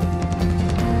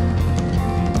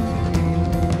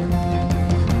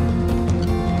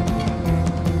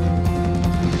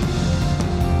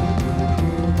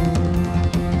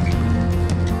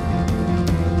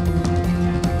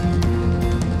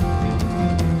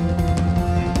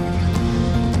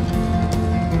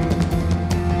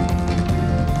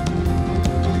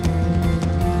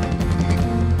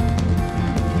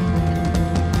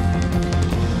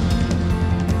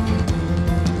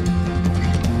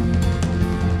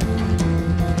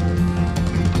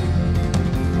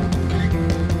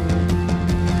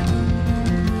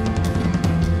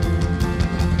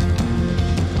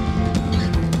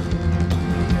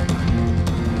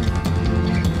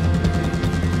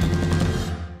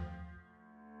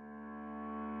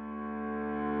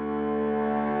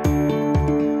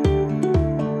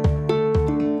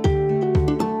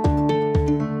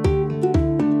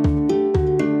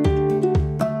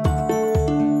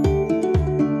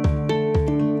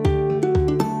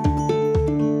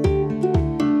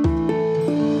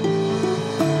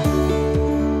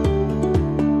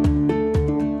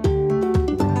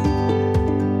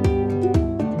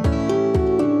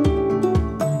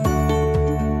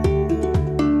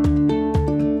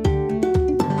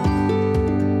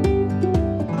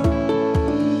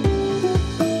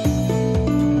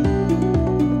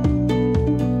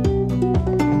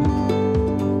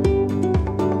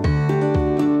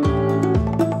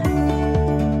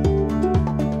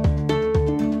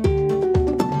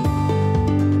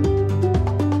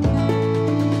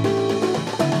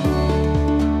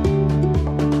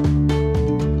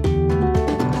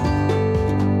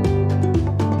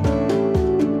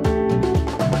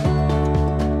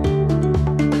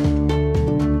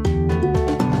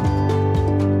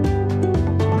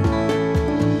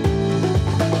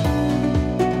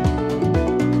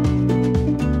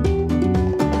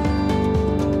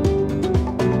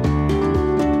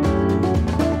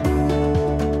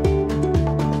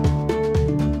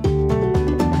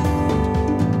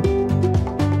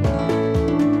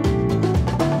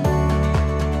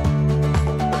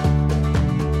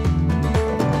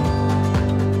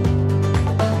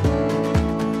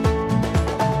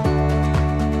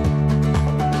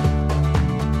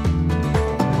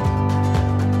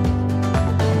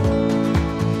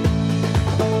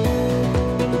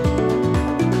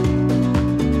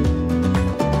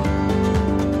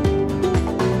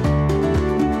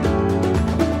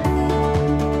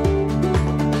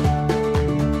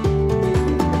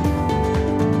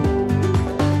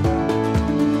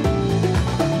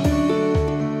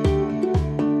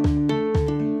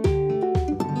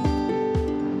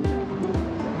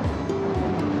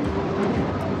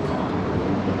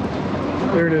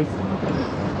There it is.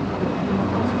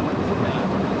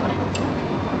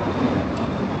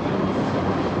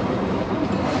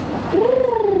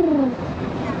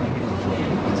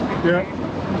 Yeah.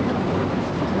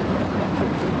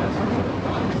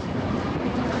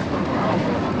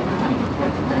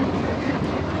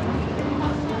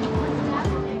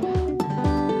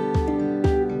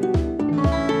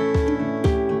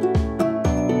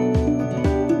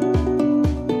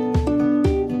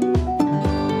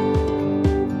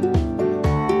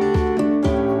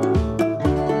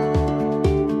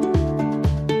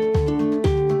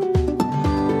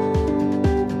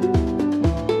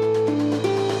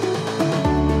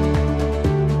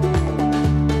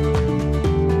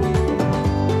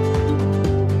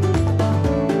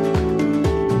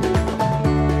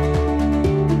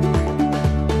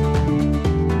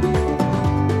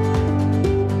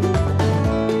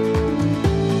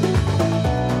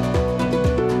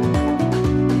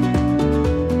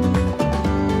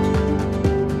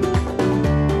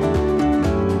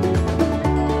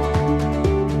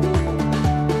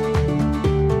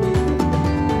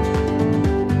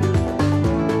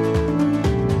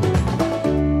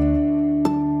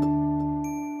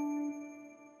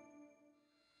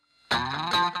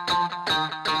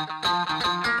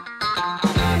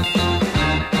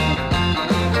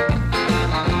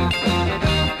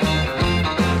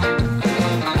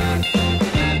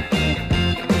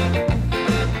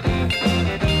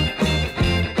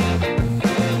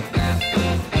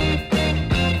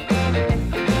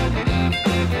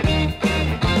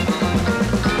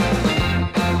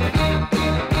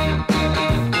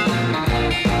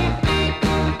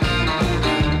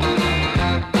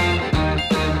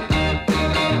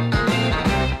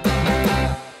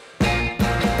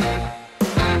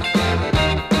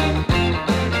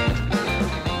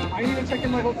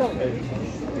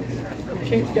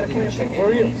 Get a commission. Where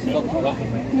are you?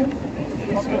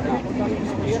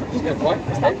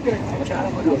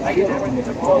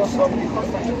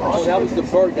 Oh, that was the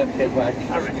bird that came back.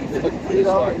 I'm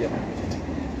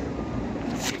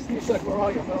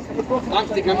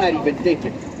not even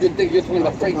thinking. You're talking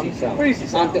about crazy sound. Crazy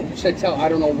sound. I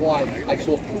don't know why. I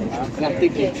saw and I'm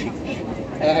thinking.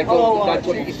 And I go, that's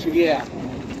what you see. Yeah.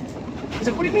 He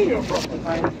said, what do you mean you're from?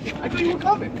 I thought you were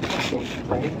coming.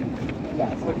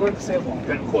 Like, we're in the same one.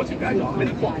 Then, of course, you guys are. I'm in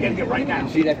the clock. Getting it right now.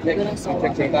 See that picture?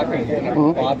 Came back and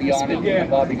Bobby on it. And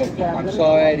Bobby goes, I'm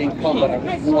sorry I didn't come, but I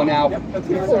was going out. You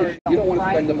don't want to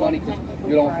spend the money because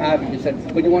you don't have it. You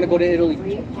said, but you want to go to Italy?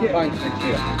 Fine, 6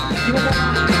 years.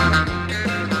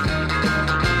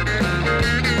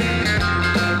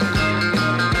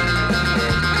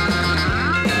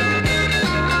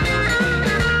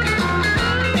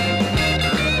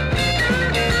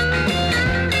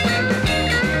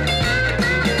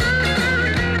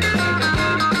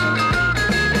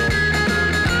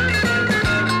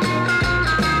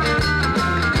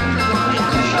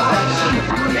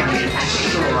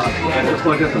 Just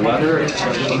look at the weather. The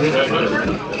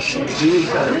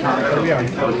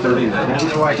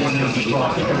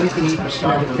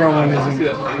front one isn't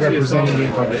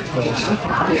representative of it.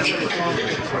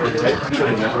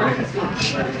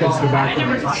 It's the back one.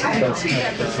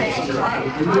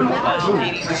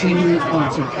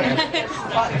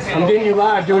 I'm getting you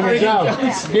live doing your job.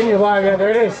 I'm getting you live. Yeah, there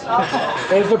it is.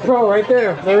 There's the pro right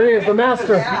there. There he is, the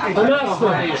master. The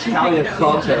master. Italian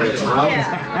salsa.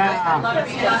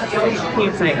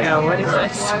 He's like, oh, what is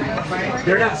this?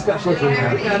 They're not special for you.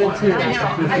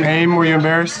 Aim, were you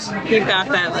embarrassed? He got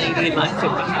that lady left in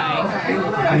behind.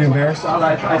 Are you embarrassed?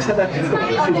 I said that.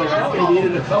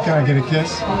 Can I get a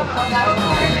kiss?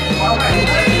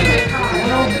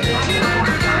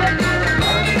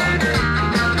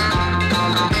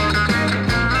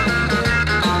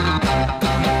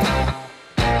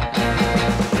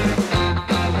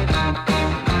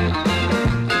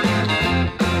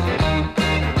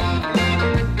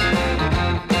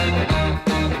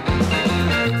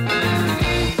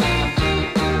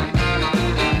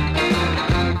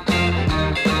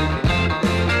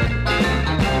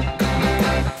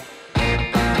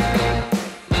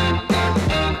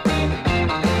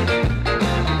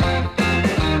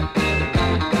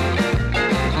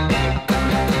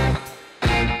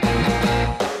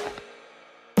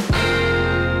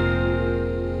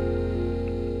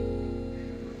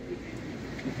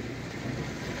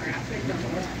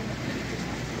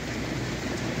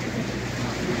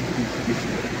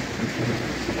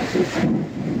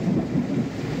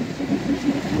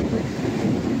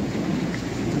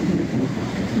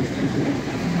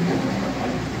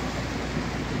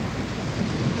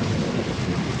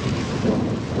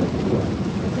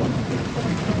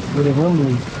 For the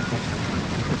rumbling.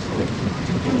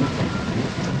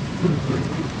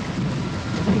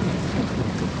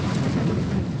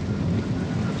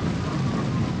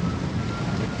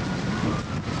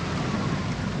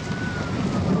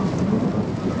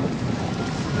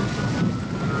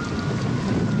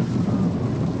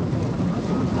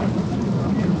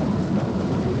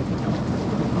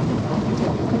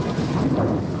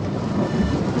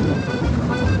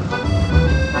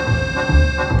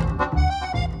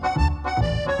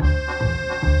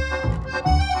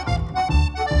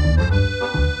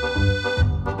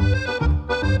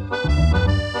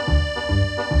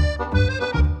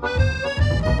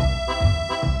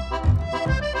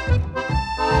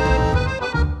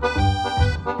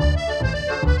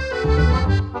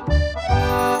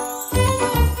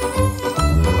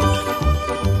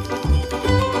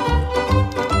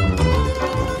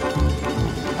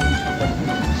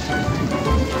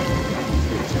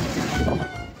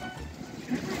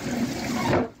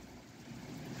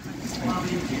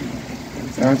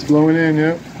 Now it's blowing in,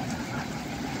 yep.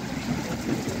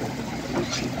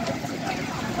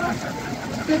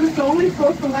 It's only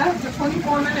supposed to last for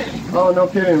 24 minutes. Oh, no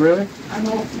kidding, really? I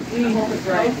hope it's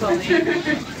right.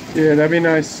 Yeah, that'd be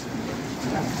nice.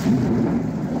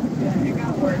 Yeah, it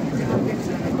got work. You're gonna fix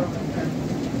it in a little bit.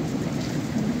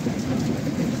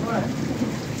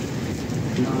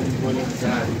 What is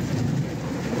that?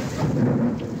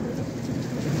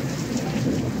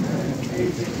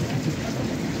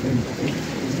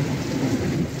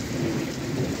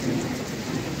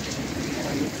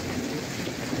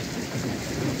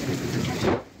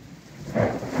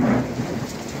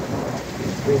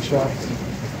 Great shots.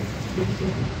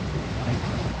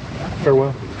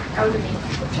 Farewell. That was amazing.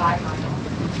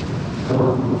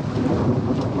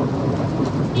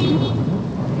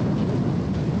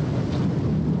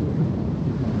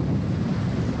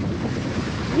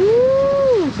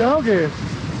 Woo! Doggy.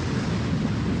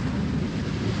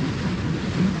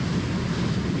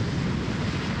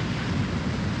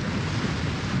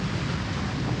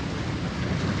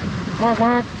 Quack,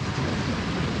 quack.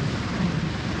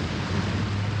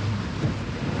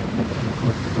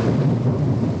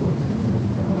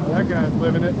 That guy's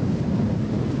living it.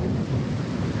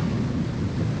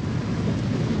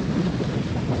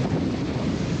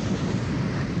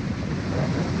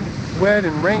 Wet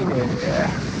and rainy, yeah.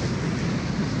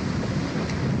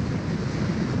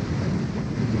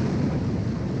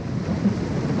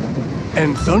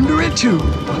 And thunder it too.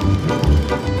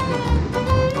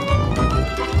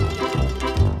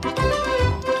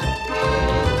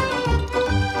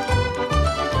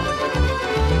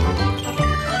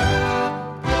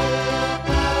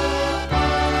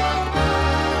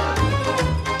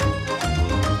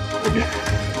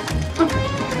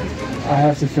 I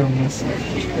have to film this.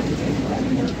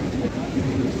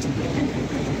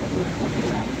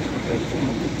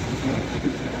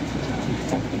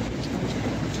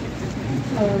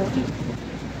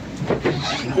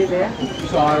 You there?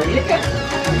 Sorry.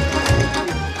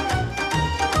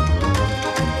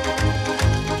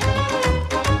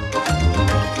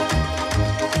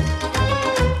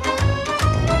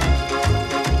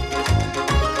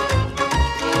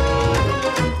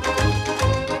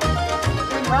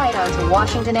 Right onto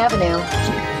Washington Avenue.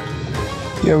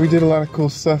 Yeah, we did a lot of cool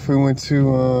stuff. We went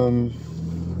to,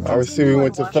 obviously we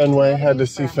went to Fenway, had to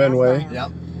see Fenway.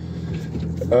 Yep.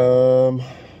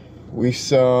 We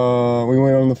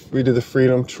did the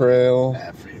Freedom Trail.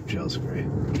 Yeah, Freedom Trail's great.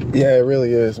 Yeah, it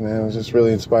really is, man. It was just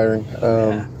really inspiring.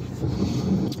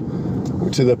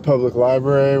 Went to the public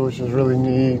library, which was really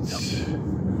neat. Yep.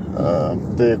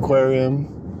 The aquarium.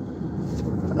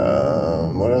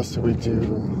 What else did we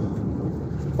do?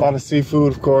 A lot of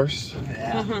seafood, of course.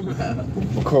 Yeah.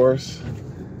 Of course.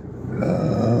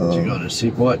 Did you go to the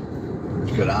seaport? Did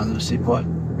you go down to the seaport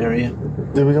area?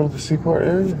 Did we go to the seaport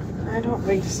area? I don't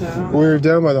think so. We were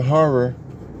down by the harbor.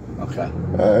 Okay.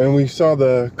 And we saw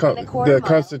the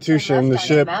Constitution, the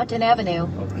ship. Mountain Avenue.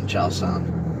 Over in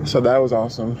Charlestown. So that was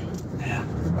awesome. Yeah.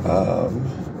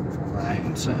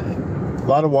 Right. So, a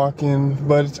lot of walking,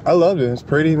 but I loved it. It's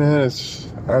pretty, man.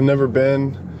 I've never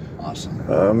been. Awesome.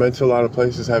 Been to a lot of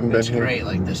places. Haven't been here. It's great,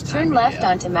 like this time. Turn left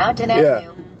onto Mountain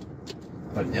Avenue.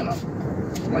 But you know,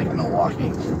 like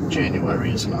Milwaukee,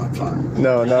 January is not fun.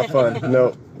 No, not fun.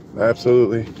 No,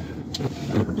 absolutely.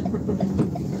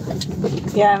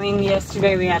 Yeah, I mean,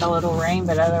 yesterday we had a little rain,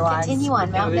 but otherwise continue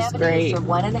on Mountain it was Avenue great. for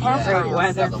 1.5 miles. Great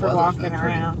weather for walking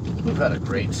around. We've had a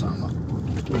great summer.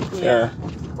 Yeah.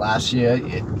 Last year,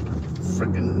 it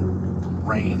freaking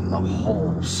rained the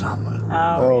whole summer.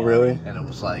 Oh, really? And it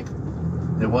was like,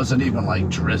 it wasn't even like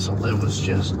drizzle. It was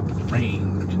just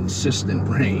rain, consistent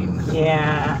rain.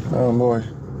 Yeah. Oh boy.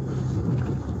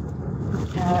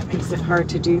 Yeah, that makes it hard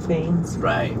to do things.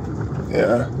 Right.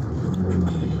 Yeah.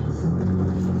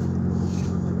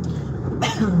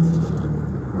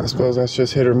 I suppose that's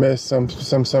just hit or miss. Some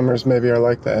summers maybe are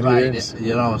like that. Right. Here.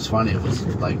 You know, it's funny. It was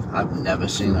like, I've never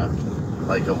seen it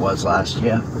like it was last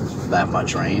year. That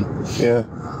much rain. Yeah.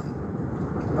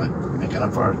 But making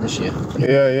up for it this year.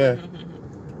 Yeah.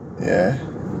 Yeah.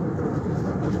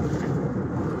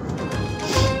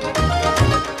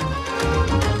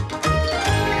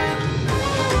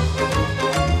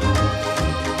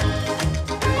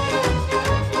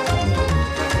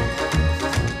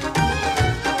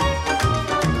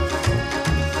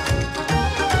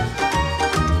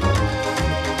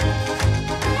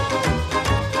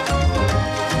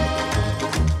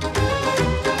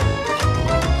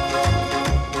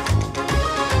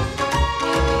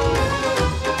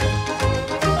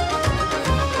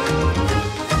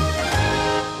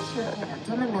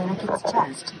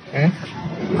 Okay.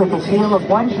 Put the heel of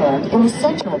one hand in the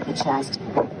center of the chest,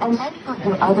 and then put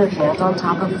your other hand on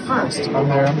top of the first. I'm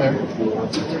there.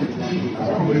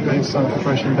 Based on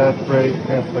compression depth, rate,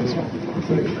 and placement.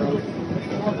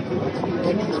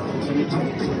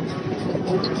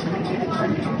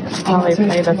 While they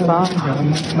play the song.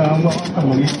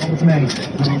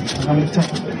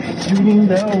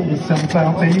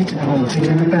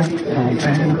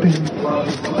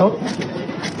 Oh.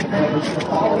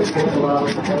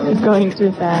 It's going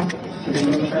too fast.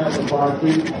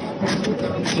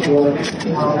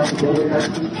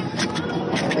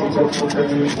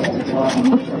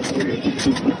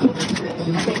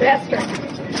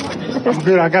 I'm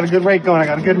good. I got a good rate going.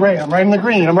 I'm right in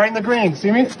the green.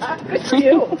 See me? Good for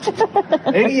you.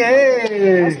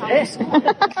 88. Yes.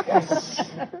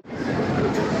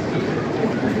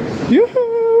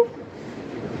 Yoo-hoo.